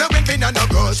was. No envy and no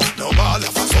grudge. No all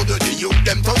of a sudden the youth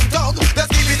them turn thug.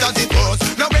 Just keep it as it was.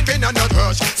 No envy and no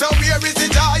grudge. So where is the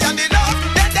joy and the love?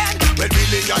 Then. Well,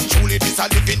 really and truly this a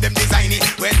living them designing.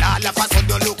 Well, all of a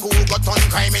sudden look who got on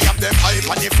crime. Have them hype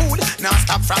on the food. Now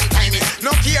stop from timing. No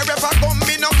care if I come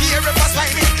me, no care if I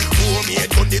slime me. Who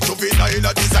made done the juvenile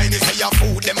a design it? Say your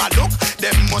food them a look.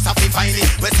 Them must have to find it.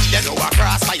 We see them now a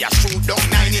cross fire shoot down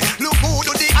 90. Look who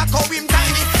do the echo him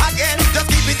tiny. Again, just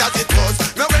keep it as it was.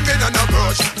 No envy and no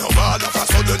grudge. No all of a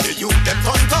sudden the youth them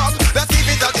turn talk. Just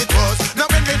keep it as it was. No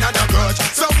envy and no grudge.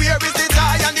 So where is the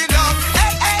joy and the love?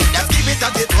 Hey, hey, just keep it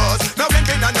as it was. No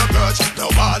envy and no grudge. No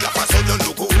all of a sudden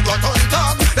look who got on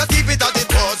top. Just keep it as it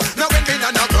was. No envy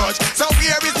and no grudge. So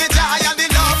where is the joy and the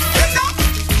love?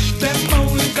 Them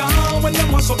only gone when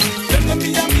them want something. Them let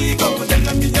me amigo, them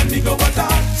let me amigo what I.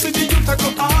 See the youth a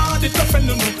go hard, it's a friend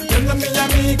of me. Them let me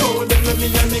amigo, them let me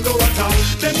amigo what I.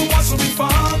 Them who want to be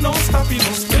far, no stopping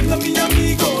us. Them let me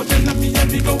amigo, them let me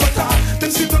amigo what I. Them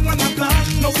sit down on a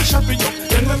plan, no we shopping up.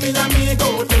 Them let me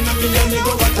amigo, them let me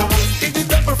amigo what I. It is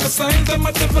the perfect sign, them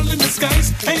a devil in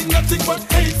disguise. Ain't nothing but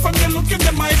hate from you look in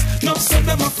them eyes. No say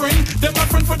them a friend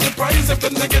for the prize. If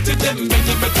them negative, them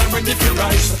better ready for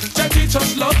rise. Judge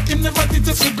just love, him never did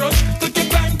just a brush. Take your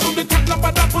time to the top,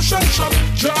 but I push and shove.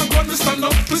 Dragon to stand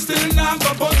up, we still not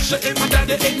go budge. Ain't my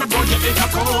daddy, ain't my brother, ain't a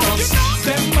cause.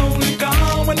 Them only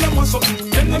gone when them want something.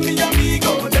 Them let me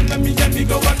amigo, them let me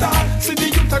amigo what I. See the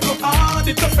youth a go hard,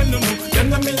 it's a friend of me.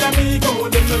 Them let me amigo,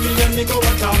 them let me amigo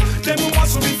what I. Them who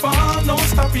wants to be far, no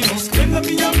stopping us. Them let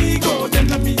me amigo, them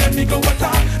let me amigo what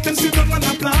I. Them still don't want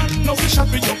a plan, no we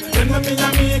shopping up. Them let me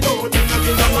amigo, them let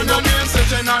me amigo what I. Name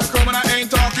sitting and coming, I ain't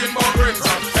talking about rims.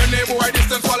 Any boy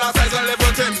distance fall size and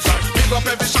level Tims. Pick up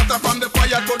every shutter from the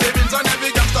fire to the bins and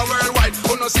every gangster worldwide.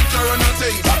 Who no secure or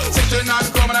nothing. Sitting and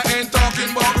coming, I ain't talking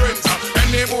about rims.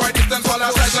 Any boy distance fall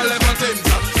size and level Tims.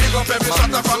 Pick up every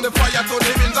shutter from the fire to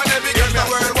the bins and every gangster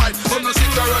worldwide. Who no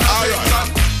secure or nothing.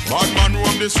 Bad man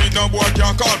roam the street, no boy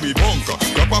can't call me bunker.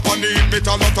 Drop up on the hit,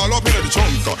 metal not all up in the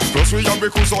chunk. Plus we have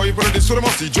because so even the story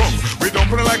must be junk. We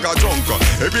dump it like a junk.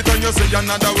 Every time you say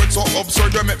another word so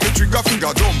absurd, you make me trigger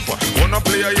finger jump. Wanna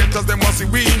play a haters, them must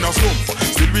see we in a slump.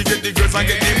 Still we get the girls and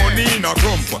get the money in a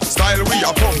crump. Style we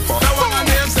a pump. Now when a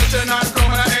name sitting and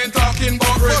coming, I ain't talking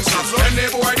about rims.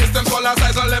 Any boy distance fall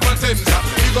size and level Tims.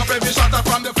 Pick up every shutter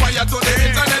from the fire to the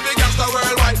hits and every gangster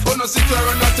worldwide. Who no secure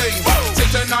or nothing.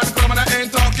 Sitting and coming, I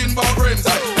ain't talking about rims.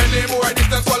 Any boy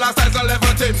distance fall size and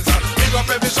level Tims. Pick up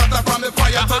every shutter from the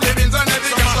fire to the bins and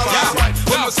every gangster worldwide.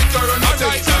 Who no secure or nothing.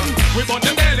 We burn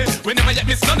them daily, we never yet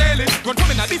miss no daily. Run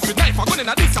coming at this with knife, I'm going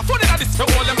at this, I'm flooding at this. We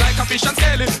hold them like a fish and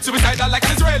scaly, suicidal like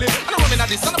an Israeli. And I'm running at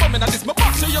this, and I'm bumming at this. My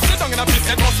box, so you sit down in a piece,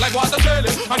 head moss like water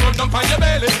jelly. And run down on your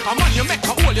belly. I'm on you make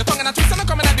a hole, your tongue and a twist. And I'm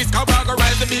coming at this, cow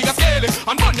burgerize the bigger scaly.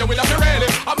 And on you will have to really.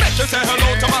 I make you say hello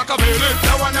to Machiavelli.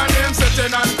 Now when a name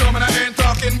sitting and coming, I ain't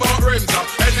talking about rims.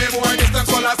 Any boy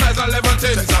distance fall size and level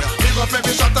Tims. Pick up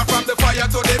every shutter from the fire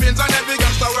to the bins and every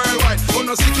gangster worldwide. Who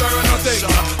no secure or nothing.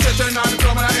 Sitting and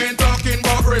coming, I ain't talking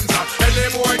about rims. Any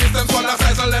boy distance fall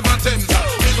size and level Tims.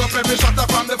 Pick up every shutter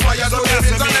from the fire to the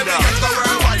bins and every gangster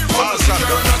worldwide. Who no secure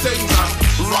or nothing.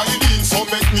 Riding, so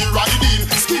make me riding.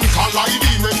 Skin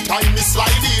colliding when time is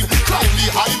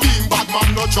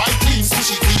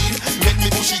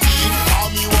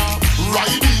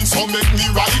so make me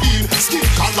ride in. Skin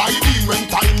colliding when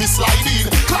time is sliding.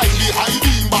 Climb the high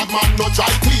beam, bad man no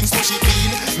dry clean. Push it in,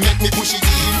 make me push it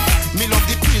in. Me love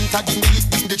the print of the knee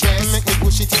in the dress. Make me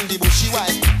push it in the bushy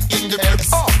white, in the herbs.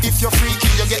 Oh, if you're freaky,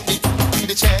 you get it in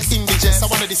the chest, in the chest. I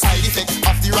wanna the side effect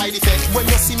of the right effect. When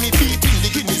you see me beating the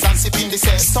guineas and sipping the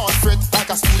sex, start fret like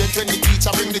a student when the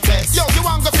teacher bring the test. Yo, you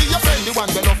want go for your friend, the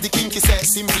one that love the kinky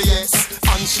sex. Simply yes,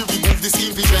 and she remove the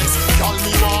skimpy dress. Call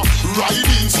me raw,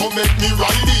 riding, so make me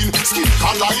riding. Skin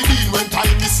colliding when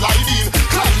time is sliding.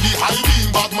 Climb the high beam,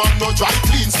 bad man no dry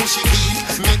clean. Push it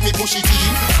in, make me push it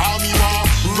in. Call me raw,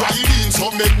 riding,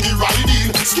 so make me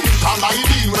riding. Skin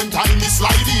colliding when time is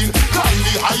sliding. Climb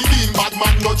the high beam, bad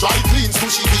man no dry clean.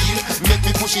 Push it in, make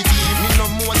me push it in. Me no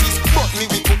Moses, but me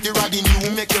we put the rod in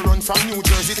you. Make you run from New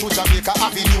Jersey to Jamaica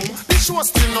Avenue. The show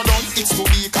still not done, it's to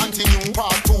be continue.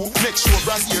 Part 2, make sure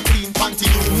Brazil clean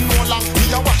continue. No long,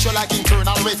 me a watch you like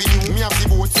internal revenue. Me have the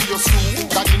boat for your screw,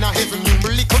 God in a heaven you.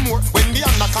 Little more, when the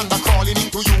anaconda crawling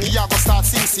into you. Me a go start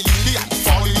sing the and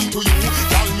falling into you.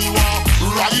 Tell me what,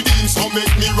 riding, so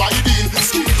make me riding.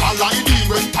 Skin colliding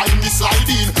when time is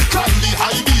sliding. Climb the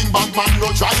high beam, bad man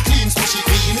no dry clean. Push it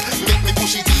in, make me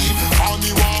push it in. Call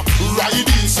me what,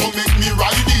 riding, so make me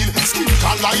riding. Skin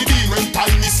colliding when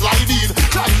time is sliding.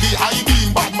 Climb the high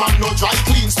beam, bad man no dry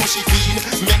clean. Push it in,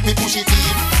 make me push it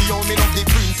in. The only of the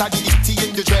print of the itty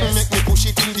in the dress. Make me push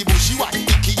it in the bush, you want the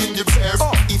icky in the reserve.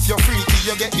 Oh, if you're freaky,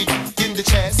 you get the in the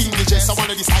chest. In the chest, I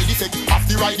wanna the side effect of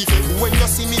the right effect. When you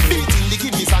see me beating the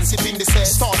guineas and sipping the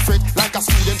sex, start fret like a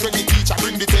student when the teacher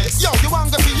bring the test. Yo, you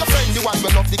want to be your friend, the one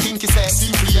will love the kinky sex.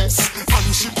 Simply yes,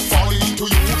 and she falling into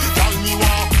you. Tell me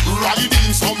what,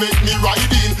 riding, so make me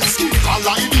riding. Skin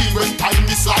colliding when time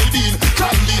is sliding.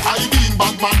 Climb the high beam,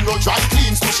 bad man no dry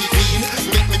clean. Push it in,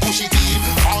 make me push it in.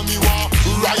 Call me what,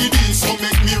 riding, so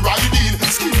make me riding.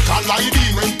 Skin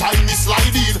colliding when time is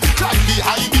sliding. Climb the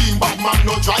high beam, bad man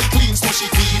no dry clean. Push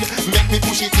it in, make me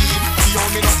push it in. The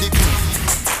only of the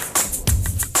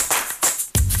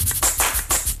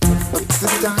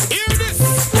hear this,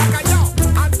 like a yo,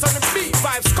 Anthony B,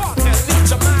 Vibes, Cartel,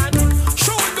 Ninja Man,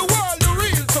 showing the world the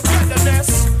real togetherness.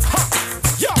 Ha,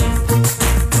 yo,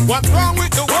 what's wrong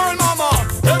with the world, mama?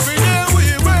 Every day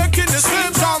we work in the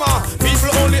same drama.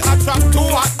 People only attract to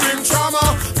what bring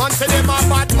trauma. Man say them a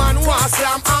bad man who a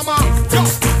slam hammer. Yo,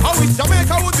 I wish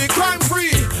Jamaica would be crime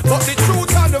free, but the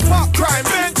truth and the fact crime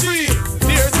ain't free.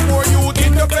 There's more youth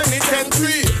in the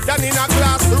penitentiary than in a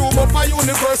classroom of a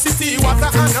university. What a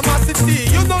animosity.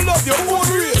 You don't love your own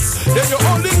race, then you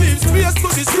only leave space to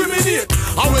discriminate.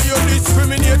 And when you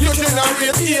discriminate, you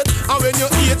generate hate. And when you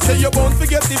hate, say you're bound to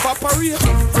get evaporate.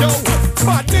 Yo,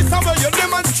 badness is how you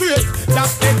demonstrate.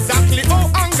 That's exactly how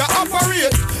anger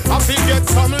operates. If you get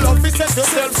some love, you set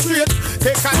yourself straight.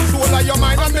 Take control of your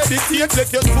mind and meditate.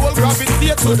 Let your soul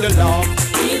gravitate to the love.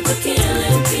 People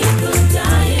killing, people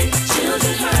dying,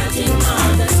 children hurting,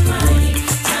 mothers crying.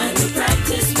 Time to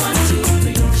practice what you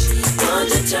preach. Won't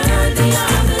you turn the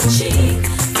other cheek?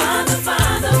 Father,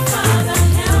 Father, Father,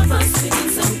 help us. We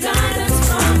need some guidance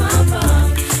from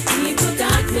above. People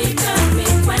got me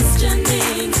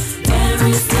questioning. Where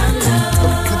is the love?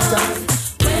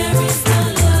 Where is the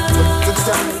love?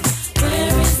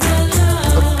 Where is the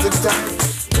love?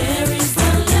 Where is the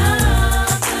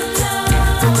love?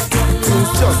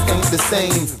 Things just ain't the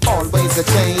same, always a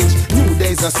change. New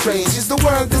days are strange, is the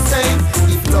world the same?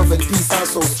 If love and peace are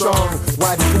so strong,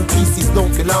 why the two pieces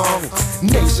don't belong?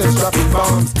 Nations dropping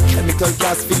bombs, chemical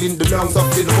gas filling the lungs of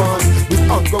little ones, with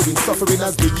ongoing suffering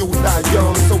as the youth die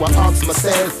young. So I ask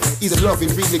myself, is the loving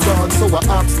really gone? So I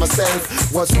ask myself,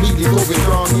 what's really going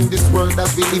wrong in this world that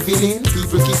we're living in?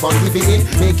 People keep on living in,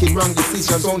 making wrong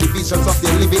decisions, only visions of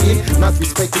their living in, not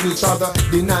respecting each other,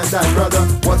 denying that brother.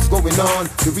 What's going on?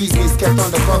 The reason is kept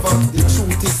undercover. The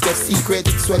truth is kept secret,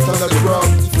 it's swept under the rug.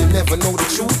 If you never know the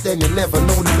truth, then you never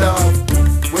know the love.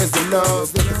 Where's the love?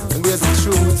 And where's the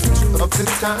truth? Up to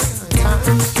the time.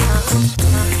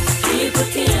 People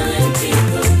killing,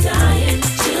 people dying,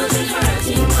 children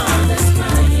hurting, mothers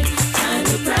crying. Time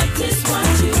to practice what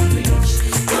you preach.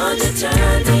 Won't you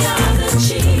turn the other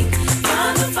cheek?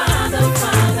 Father, Father,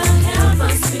 Father, help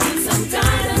us. We need some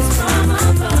guidance from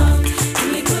above.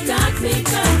 People got me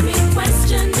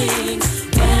questioning.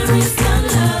 Where is the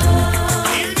love?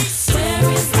 Where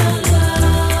is the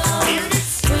love?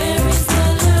 Where is the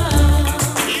love?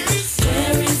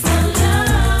 Where is the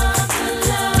love?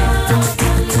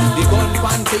 The gun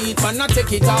pan feet, man, not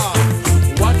take it off.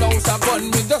 One house a gun,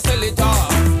 we just sell it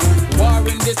off. War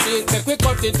in the street, make we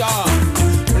cut it off.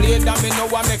 Play that me know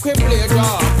what make we play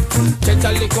draw. Catch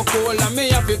a little cold and me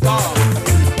have it off.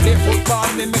 Play football,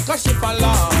 me make a ship and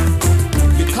laugh.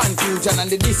 The confusion and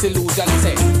the disillusion.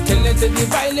 Say, tell them to the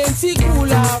violence he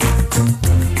cool off.